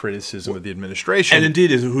public criticism of the administration, and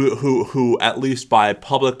indeed is who at least by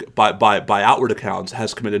outward accounts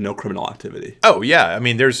has committed no criminal activity. Oh yeah, I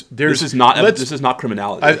mean there's this is not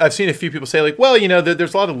criminality. I've seen a few people say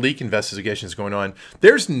there's a lot of leak investigations going on.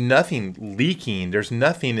 There's nothing leaking. There's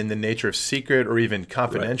nothing in the nature of secret or even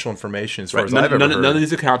confidential information as far as I've ever heard. None of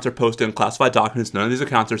these accounts are posting classified documents. None of these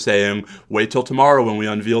accounts are saying wait till tomorrow when we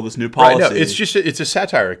unveil this new policy. Right, no, it's a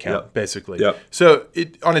satire account basically. Yep. So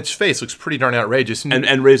it on its face looks pretty darn outrageous.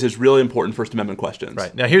 And raises really important First Amendment questions.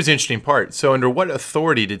 Right. Now here's the interesting part. So under what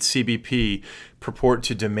authority did CBP purport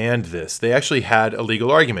to demand this? They actually had a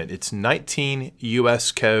legal argument. It's 19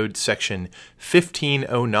 U.S. Code Section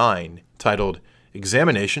 1509 titled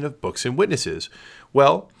Examination of Books and Witnesses.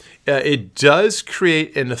 Well, it does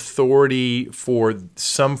create an authority for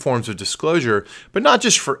some forms of disclosure, but not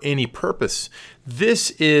just for any purpose. This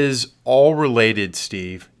is all related,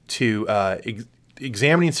 Steve, to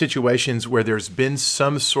examining situations where there's been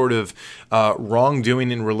some sort of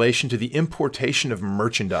wrongdoing in relation to the importation of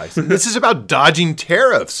merchandise. And this is about dodging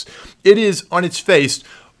tariffs. It is, on its face,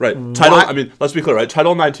 right. Let's be clear, right?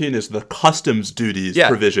 Title 19 is the customs duties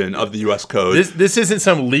provision of the U.S. Code. This isn't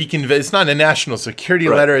some leak. It's not a national security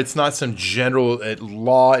letter. It's not some general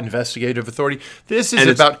law investigative authority. This is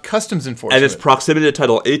about customs enforcement. And its proximity to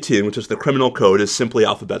Title 18, which is the criminal code, is simply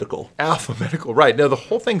alphabetical. Alphabetical, right. No, the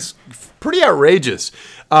whole thing's pretty outrageous.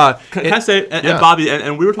 Can I say, Bobby,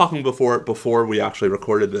 and we were talking before we actually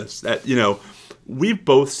recorded this, that, we've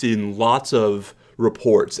both seen lots of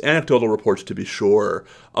reports, anecdotal reports to be sure,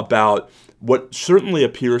 about what certainly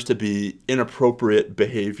appears to be inappropriate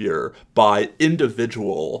behavior by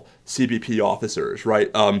individual CBP officers,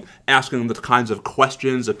 right? Asking the kinds of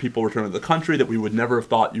questions of people returning to the country that we would never have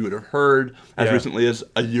thought you would have heard as recently as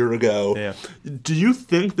a year ago. Yeah. Do you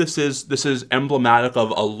think this is emblematic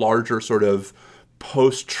of a larger sort of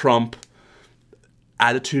post-Trump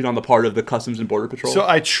attitude on the part of the Customs and Border Patrol? So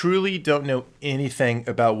I truly don't know anything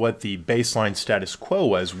about what the baseline status quo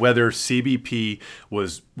was, whether CBP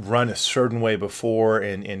was run a certain way before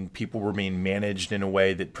and people were being managed in a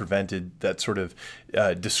way that prevented that sort of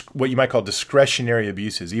what you might call discretionary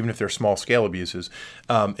abuses, even if they're small-scale abuses,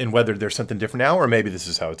 and whether there's something different now, or maybe this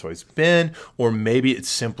is how it's always been, or maybe it's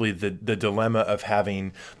simply the dilemma of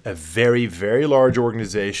having a very, very large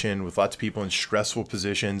organization with lots of people in stressful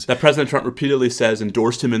positions. That President Trump repeatedly says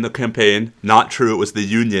endorsed him in the campaign. Not true. It was the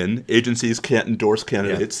union. Agencies can't endorse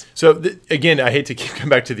candidates. Yeah. So, again, I hate to come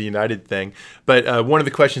back to the United thing, but one of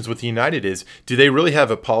the questions with the United is, do they really have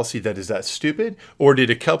a policy that is that stupid, or did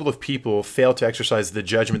a couple of people fail to exercise the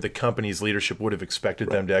judgment the company's leadership would have expected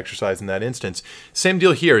them to exercise in that instance? Same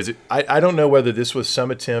deal here. I don't know whether this was some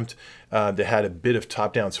attempt that had a bit of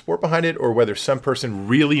top-down support behind it, or whether some person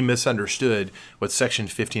really misunderstood what Section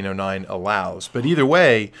 1509 allows. But either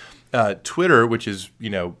way, Twitter, which is,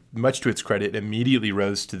 much to its credit, immediately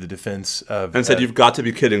rose to the defense of... And said, you've got to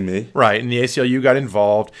be kidding me. Right, and the ACLU got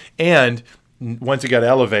involved. And once it got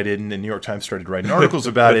elevated and the New York Times started writing articles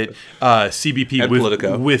about it, CBP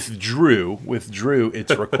withdrew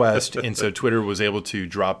its request, and so Twitter was able to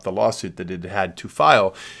drop the lawsuit that it had to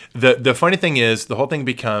file. The funny thing is, the whole thing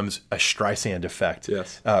becomes a Streisand effect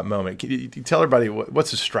moment. Can you tell everybody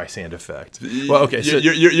what's a Streisand effect? Well, okay, so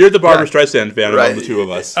you're the Barbara Streisand fan among the two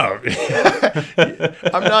of us. Oh,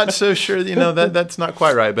 I'm not so sure. That's not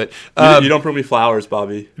quite right, but you don't bring me flowers,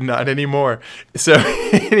 Bobby. Not anymore. So,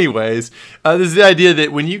 anyways, this is the idea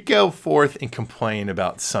that when you go forth and complain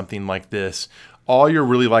about something like this, all you're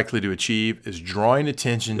really likely to achieve is drawing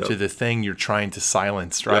attention to the thing you're trying to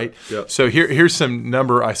silence, right? Yep. So here's some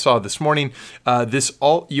number I saw this morning. This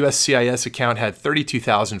alt-USCIS account had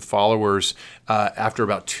 32,000 followers after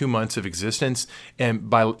about 2 months of existence. And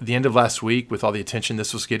by the end of last week, with all the attention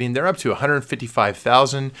this was getting, they're up to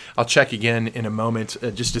 155,000. I'll check again in a moment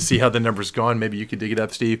just to see how the number's gone. Maybe you could dig it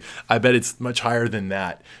up, Steve. I bet it's much higher than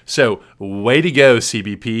that. So way to go,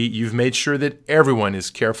 CBP. You've made sure that everyone is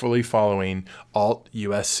carefully following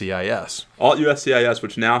alt-USCIS. Alt-USCIS,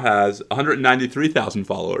 which now has 193,000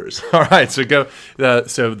 followers. All right, so go.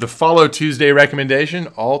 So the follow Tuesday recommendation,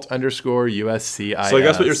 alt_USCIS. So I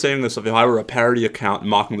guess what you're saying is if I were a parody account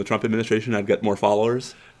mocking the Trump administration, I'd get more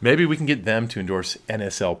followers? Maybe we can get them to endorse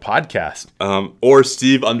NSL Podcast. Or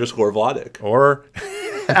Steve_Vladik. Or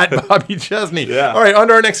at Bobby Chesney. Yeah. All right, on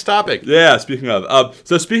to our next topic. Yeah, speaking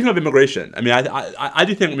of immigration, I mean, I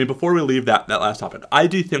do think, before we leave that last topic, I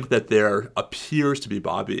do think that there appears to be,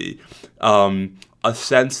 Bobby, a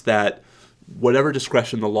sense that whatever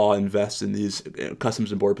discretion the law invests in these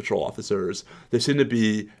Customs and Border Patrol officers, they seem to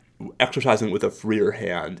be exercising with a freer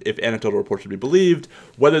hand, if anecdotal reports should be believed.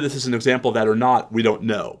 Whether this is an example of that or not, we don't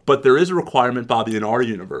know. But there is a requirement, Bobby, in our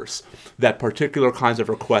universe that particular kinds of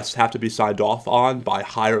requests have to be signed off on by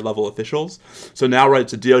higher level officials. So now, right,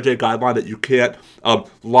 it's a DOJ guideline that you can't,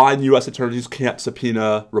 line U.S. attorneys can't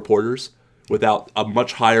subpoena reporters without a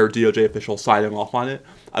much higher DOJ official signing off on it.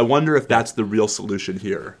 I wonder if that's the real solution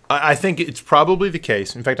here. I think it's probably the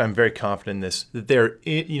case. In fact, I'm very confident in this, that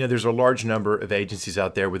there's a large number of agencies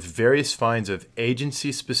out there with various kinds of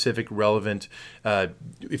agency-specific relevant,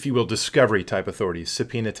 if you will, discovery-type authorities,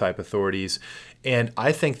 subpoena-type authorities. And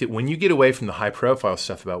I think that when you get away from the high-profile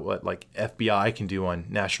stuff about what like FBI can do on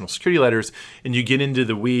national security letters, and you get into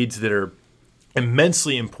the weeds that are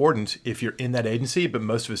immensely important if you're in that agency, but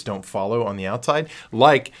most of us don't follow on the outside,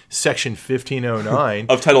 like Section 1509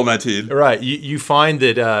 of Title 19. Right. You find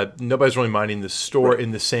that nobody's really minding the store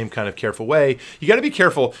in the same kind of careful way. You got to be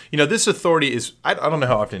careful. This authority is, I don't know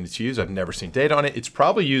how often it's used. I've never seen data on it. It's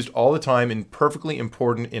probably used all the time in perfectly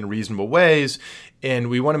important and reasonable ways. And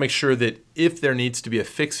we want to make sure that if there needs to be a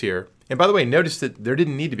fix here, and by the way, notice that there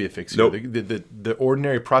didn't need to be a fix here. Nope. The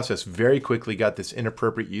ordinary process very quickly got this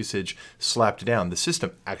inappropriate usage slapped down. The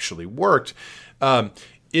system actually worked.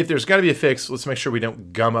 If there's got to be a fix, let's make sure we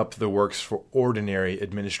don't gum up the works for ordinary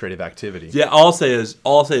administrative activity. Yeah, all I'll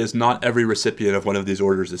say is not every recipient of one of these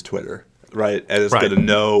orders is Twitter. Right, and is going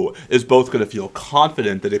to is both going to feel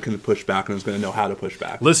confident that it can push back and is going to know how to push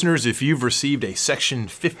back. Listeners, if you've received a Section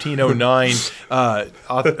 1509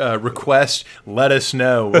 request, let us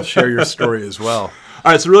know. We'll share your story as well.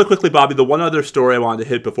 All right, so really quickly, Bobby, the one other story I wanted to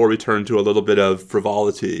hit before we turn to a little bit of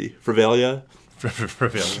frivolia.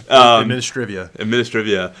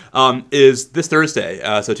 Administrivia is this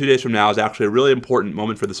Thursday. So 2 days from now is actually a really important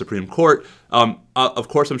moment for the Supreme Court. Of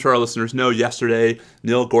course, I'm sure our listeners know yesterday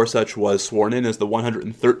Neil Gorsuch was sworn in as the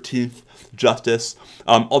 113th justice.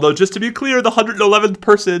 Although, just to be clear, the 111th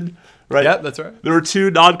person. Right? Yeah, that's right. There were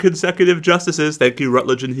 2 non-consecutive justices. Thank you,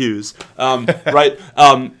 Rutledge and Hughes. Right?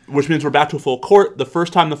 Which means we're back to a full court. The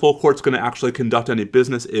first time the full court's going to actually conduct any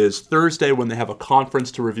business is Thursday when they have a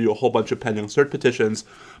conference to review a whole bunch of pending cert petitions.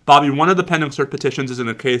 Bobby, one of the pending cert petitions is in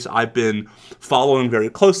a case I've been following very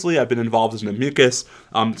closely. I've been involved as an amicus.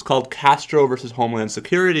 It's called Castro versus Homeland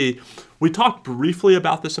Security. We talked briefly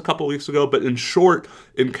about this a couple weeks ago, but in short,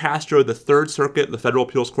 in Castro, the Third Circuit, the Federal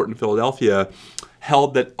Appeals Court in Philadelphia,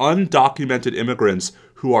 held that undocumented immigrants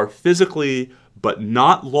who are physically but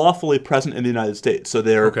not lawfully present in the United States, so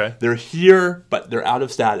they're here but they're out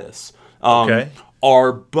of status,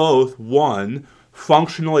 are both, one,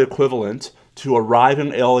 functionally equivalent to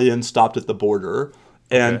arriving aliens stopped at the border,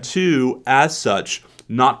 and two, as such,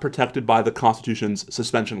 not protected by the Constitution's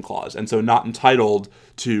suspension clause, and so not entitled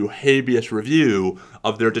to habeas review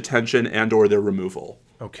of their detention and or their removal.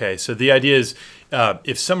 Okay, so the idea is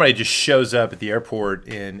if somebody just shows up at the airport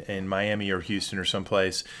in Miami or Houston or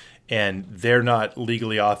someplace and they're not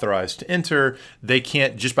legally authorized to enter, they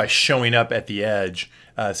can't, just by showing up at the edge,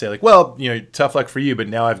 say like, well, tough luck for you, but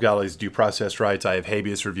now I've got all these due process rights, I have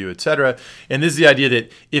habeas review, etc. And this is the idea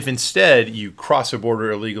that if instead you cross a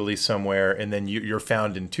border illegally somewhere and then you're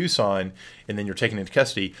found in Tucson and then you're taken into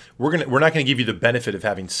custody, we're not going to give you the benefit of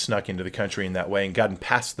having snuck into the country in that way and gotten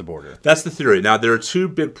past the border. That's the theory. Now, there are two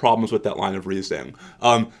big problems with that line of reasoning.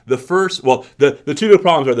 The two big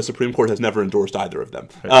problems are the Supreme Court has never endorsed either of them.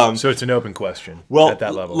 So it's an open question at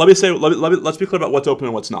that level. Let's be clear about what's open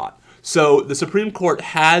and what's not. So the Supreme Court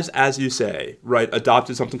has, as you say, right,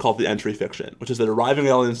 adopted something called the entry fiction, which is that arriving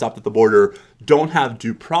aliens stopped at the border don't have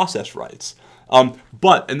due process rights.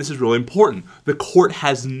 But, and this is really important, the court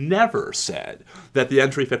has never said that the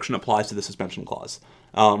entry fiction applies to the suspension clause.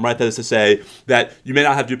 Right, that is to say that you may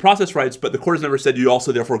not have due process rights, but the court has never said you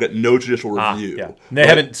also therefore get no judicial review. Yeah. They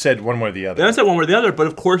haven't said one way or the other. They haven't said one way or the other, but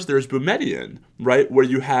of course there's Boumediene, right, where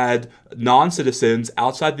you had non-citizens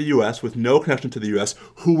outside the U.S. with no connection to the U.S.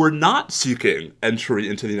 who were not seeking entry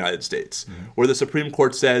into the United States, where the Supreme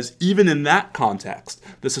Court says even in that context,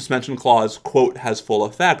 the suspension clause, quote, has full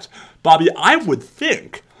effect. Bobby, I would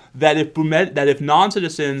think that if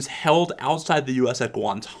non-citizens held outside the U.S. at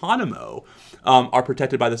Guantanamo are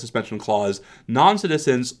protected by the suspension clause,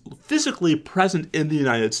 non-citizens physically present in the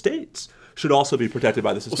United States should also be protected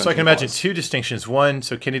by the suspension clause. So I can imagine two distinctions. One,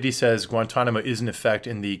 so Kennedy says Guantanamo is in effect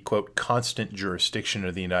in the, quote, constant jurisdiction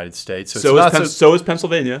of the United States. So is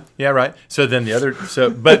Pennsylvania. Yeah, right. So then the other, so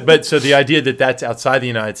the idea that that's outside the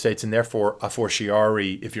United States and therefore a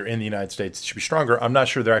fortiori, if you're in the United States, it should be stronger. I'm not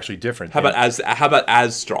sure they're actually different. How about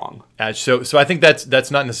as strong? So I think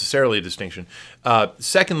that's not necessarily a distinction.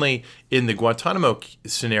 Secondly, in the Guantanamo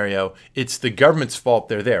scenario, it's the government's fault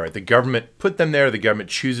they're there. Right? The government put them there. The government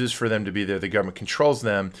chooses for them to be there. The government controls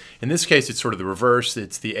them. In this case, it's sort of the reverse.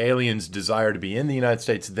 It's the aliens' desire to be in the United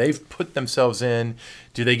States. They've put themselves in.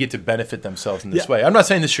 Do they get to benefit themselves in this way? I'm not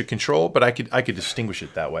saying this should control, but I could distinguish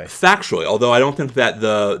it that way. Factually, although I don't think that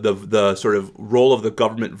the sort of role of the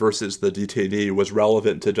government versus the detainee was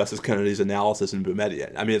relevant to Justice Kennedy's analysis in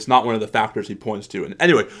Boumediene. I mean, it's not one of the factors he points to. And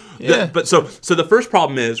anyway, so the first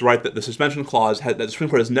problem is, right, that the suspension clause that the Supreme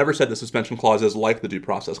Court has never said the suspension clause is like the due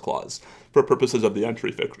process clause for purposes of the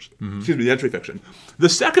entry fiction. The entry fiction. The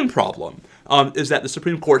second problem is that the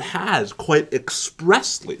Supreme Court has quite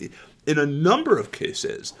expressly, in a number of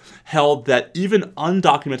cases, held that even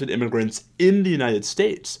undocumented immigrants in the United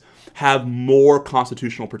States have more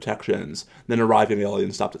constitutional protections than arriving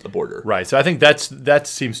aliens stopped at the border. Right. So I think that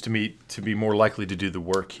seems to me to be more likely to do the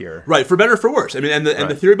work here. Right. For better or for worse. I mean, and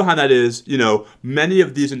the theory behind that is, many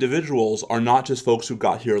of these individuals are not just folks who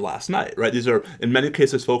got here last night, right? These are, in many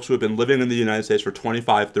cases, folks who have been living in the United States for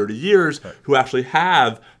 25, 30 years, who actually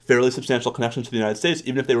have fairly substantial connections to the United States,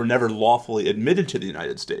 even if they were never lawfully admitted to the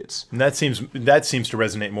United States. And that seems to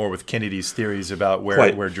resonate more with Kennedy's theories about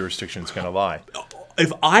where jurisdiction is going to lie.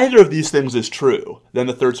 If either of these things is true, then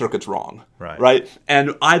the Third Circuit's wrong. Right?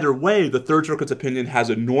 And either way, the Third Circuit's opinion has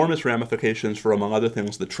enormous ramifications for, among other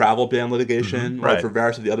things, the travel ban litigation, right, for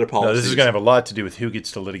various of the other policies. No, this is going to have a lot to do with who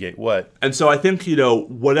gets to litigate what. And so I think,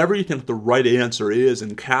 whatever you think the right answer is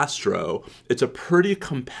in Castro, it's a pretty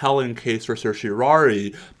compelling case for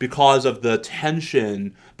certiorari because of the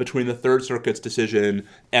tension between the Third Circuit's decision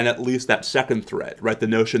and at least that second thread, right? The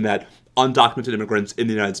notion that undocumented immigrants in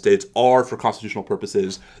the United States are, for constitutional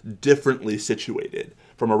purposes, differently situated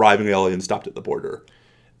from arriving aliens stopped at the border.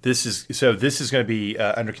 This is going to be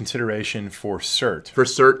under consideration for cert. For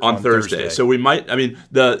cert on Thursday. So we might,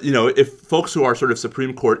 if folks who are sort of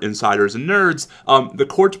Supreme Court insiders and nerds, the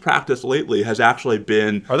court's practice lately has actually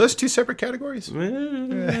been... Are those two separate categories?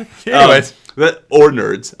 Anyways. Or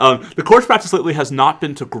nerds. The court's practice lately has not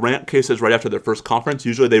been to grant cases right after their first conference.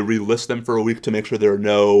 Usually they relist them for a week to make sure there are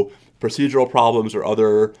no procedural problems or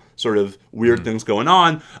other sort of weird things going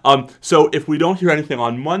on. So if we don't hear anything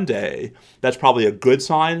on Monday, that's probably a good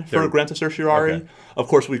sign for a grant of certiorari. Okay. Of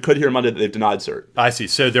course, we could hear Monday that they've denied cert. I see.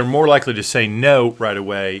 So they're more likely to say no right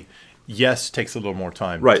away. Yes takes a little more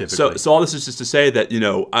time. Right. Typically. So all this is just to say that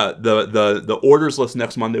the orders list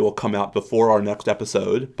next Monday will come out before our next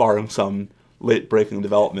episode, barring some late-breaking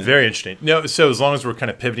development. Very interesting. No, so as long as we're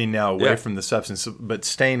kind of pivoting now away from the substance, but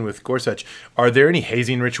staying with Gorsuch, are there any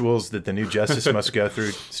hazing rituals that the new justice must go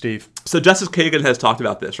through, Steve? So Justice Kagan has talked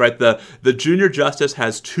about this, right? The junior justice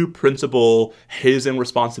has two principal hazing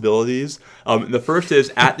responsibilities. The first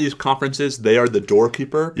is at these conferences, they are the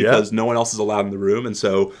doorkeeper because no one else is allowed in the room. And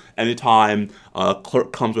so anytime a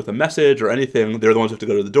clerk comes with a message or anything, they're the ones who have to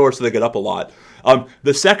go to the door, so they get up a lot.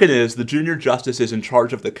 The second is the junior justice is in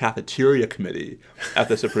charge of the cafeteria committee at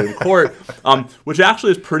the Supreme Court, which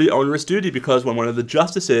actually is pretty onerous duty because when one of the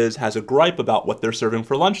justices has a gripe about what they're serving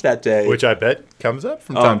for lunch that day, which I bet comes up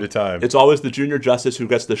from time to time, it's always the junior justice who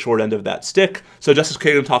gets the short end of that stick. So Justice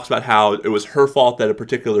Kagan talks about how it was her fault that a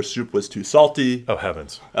particular soup was too salty. Oh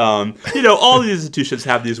heavens! All these institutions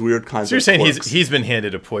have these weird kinds. So you're of saying quirks. he's been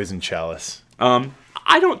handed a poison chalice?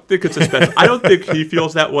 I don't think it's a special. I don't think he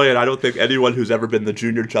feels that way, and I don't think anyone who's ever been the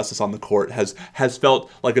junior justice on the court has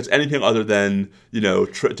felt like it's anything other than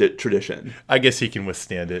tradition. I guess he can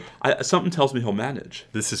withstand it. Something tells me he'll manage.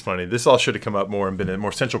 This is funny. This all should have come up more and been a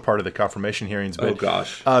more central part of the confirmation hearings. But, oh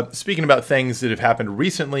gosh! Speaking about things that have happened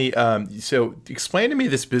recently, so explain to me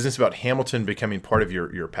this business about Hamilton becoming part of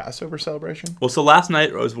your Passover celebration. Well, so last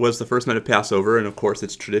night was the first night of Passover, and of course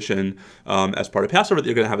it's tradition as part of Passover that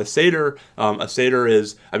you're going to have a Seder. A Seder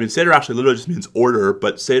Seder actually literally just means order,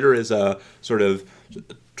 but Seder is a sort of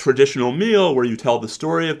traditional meal where you tell the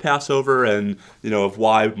story of Passover and, of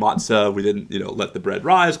why matzah, we didn't, let the bread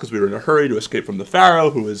rise because we were in a hurry to escape from the Pharaoh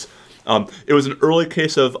who was, it was an early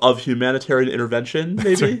case of humanitarian intervention,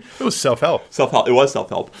 maybe? It was self-help. It was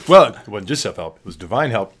self-help. Well, it wasn't just self-help. It was divine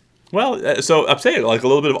help. Well, so I'm saying like a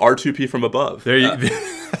little bit of R2P from above. There you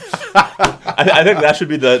I think that should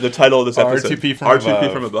be the title of this episode. R2P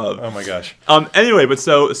from above. Oh my gosh. Anyway, but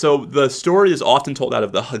so the story is often told out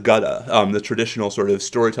of the Haggadah, the traditional sort of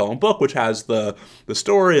storytelling book, which has the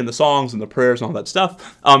story and the songs and the prayers and all that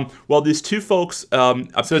stuff. Well, these two folks. So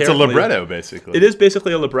it's a libretto, basically. It is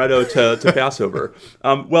basically a libretto to Passover.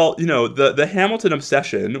 The Hamilton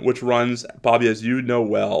obsession, which runs, Bobby, as you know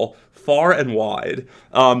well, far and wide,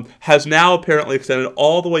 has now apparently extended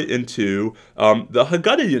all the way into the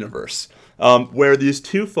Haggadah universe, where these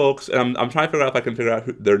two folks, and I'm trying to figure out if I can figure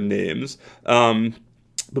out their names,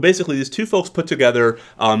 but basically these two folks put together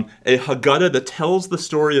a Haggadah that tells the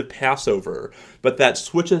story of Passover, but that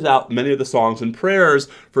switches out many of the songs and prayers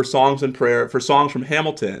for songs from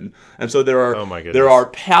Hamilton. And so there are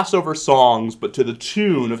Passover songs, but to the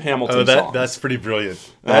tune of Hamilton songs. That's pretty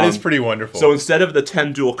brilliant. That is pretty wonderful. So instead of the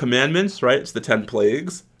 10 dual commandments, right, it's the 10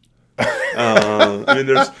 plagues.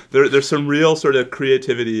 There's some real sort of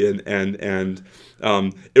creativity and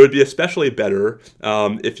it would be especially better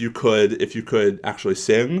if you could actually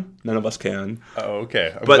sing. None of us can. Oh,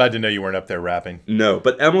 okay. I'm glad to know you weren't up there rapping. No,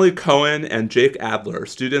 but Emily Cohen and Jake Adler,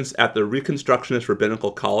 students at the Reconstructionist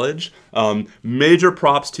Rabbinical College, major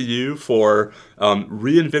props to you for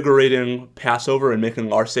reinvigorating Passover and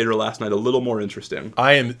making our Seder last night a little more interesting.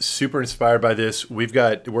 I am super inspired by this.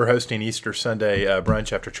 We're hosting Easter Sunday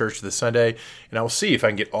brunch after church this Sunday, and I will see if I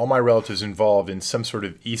can get all my relatives involved in some sort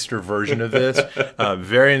of Easter version of this.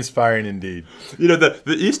 Very inspiring indeed.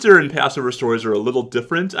 The Easter and Passover stories are a little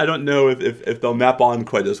different. I don't know if they'll map on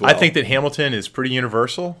quite as well. I think that Hamilton is pretty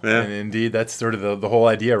universal, yeah. And indeed that's sort of the whole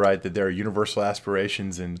idea, right? That there are universal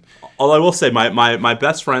aspirations. And although I will say, my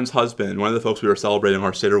best friend's husband, one of the folks we were celebrating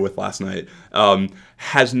our Seder with last night,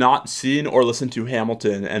 has not seen or listened to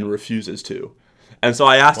Hamilton and refuses to. And so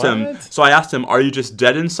I asked him, are you just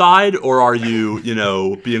dead inside, or are you,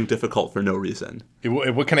 being difficult for no reason?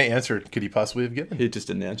 What kind of answer could he possibly have given? He just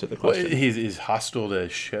didn't answer the question. Well, he's hostile to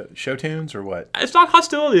show tunes, or what? It's not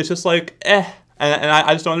hostility. It's just like, And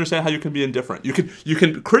I just don't understand how you can be indifferent. You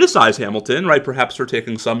can criticize Hamilton, right? Perhaps for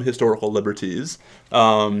taking some historical liberties,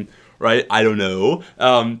 right? I don't know.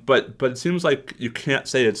 But it seems like you can't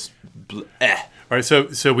say it's All right,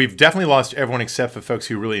 so we've definitely lost everyone except for folks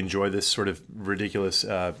who really enjoy this sort of ridiculous,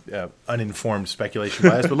 uninformed speculation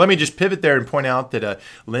bias. But let me just pivot there and point out that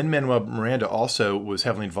Lin-Manuel Miranda also was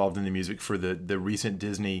heavily involved in the music for the recent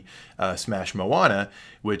Disney smash Moana,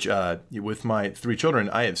 which with my 3 children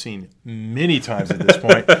I have seen many times at this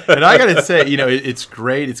point. And I got to say, it's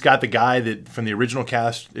great. It's got the guy that from the original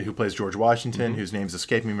cast who plays George Washington, whose name's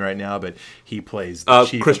escaping me right now, but he plays the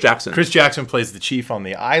chief. Chris Jackson. Chris Jackson plays the chief on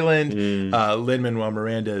the island. Lin-Manuel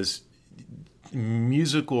Miranda's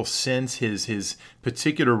musical sense, his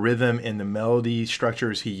particular rhythm and the melody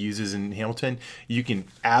structures he uses in Hamilton, you can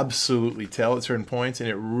absolutely tell at certain points, and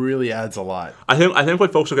it really adds a lot. I think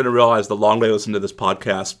what folks are going to realize the longer they listen to this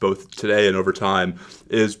podcast, both today and over time,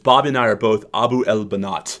 is Bobby and I are both Abu El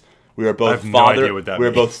Banat. We are both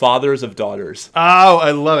both fathers of daughters. Oh, I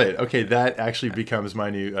love it. Okay, that actually becomes my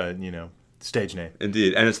new stage name.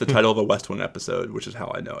 Indeed, and it's the title of a West Wing episode, which is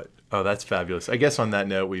how I know it. Oh, that's fabulous. I guess on that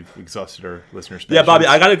note, we've exhausted our listeners' patience. Yeah, Bobby,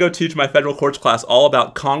 I got to go teach my federal courts class all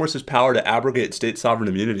about Congress's power to abrogate state sovereign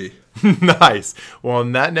immunity. Nice. Well,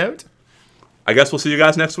 on that note, I guess we'll see you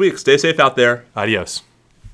guys next week. Stay safe out there. Adios.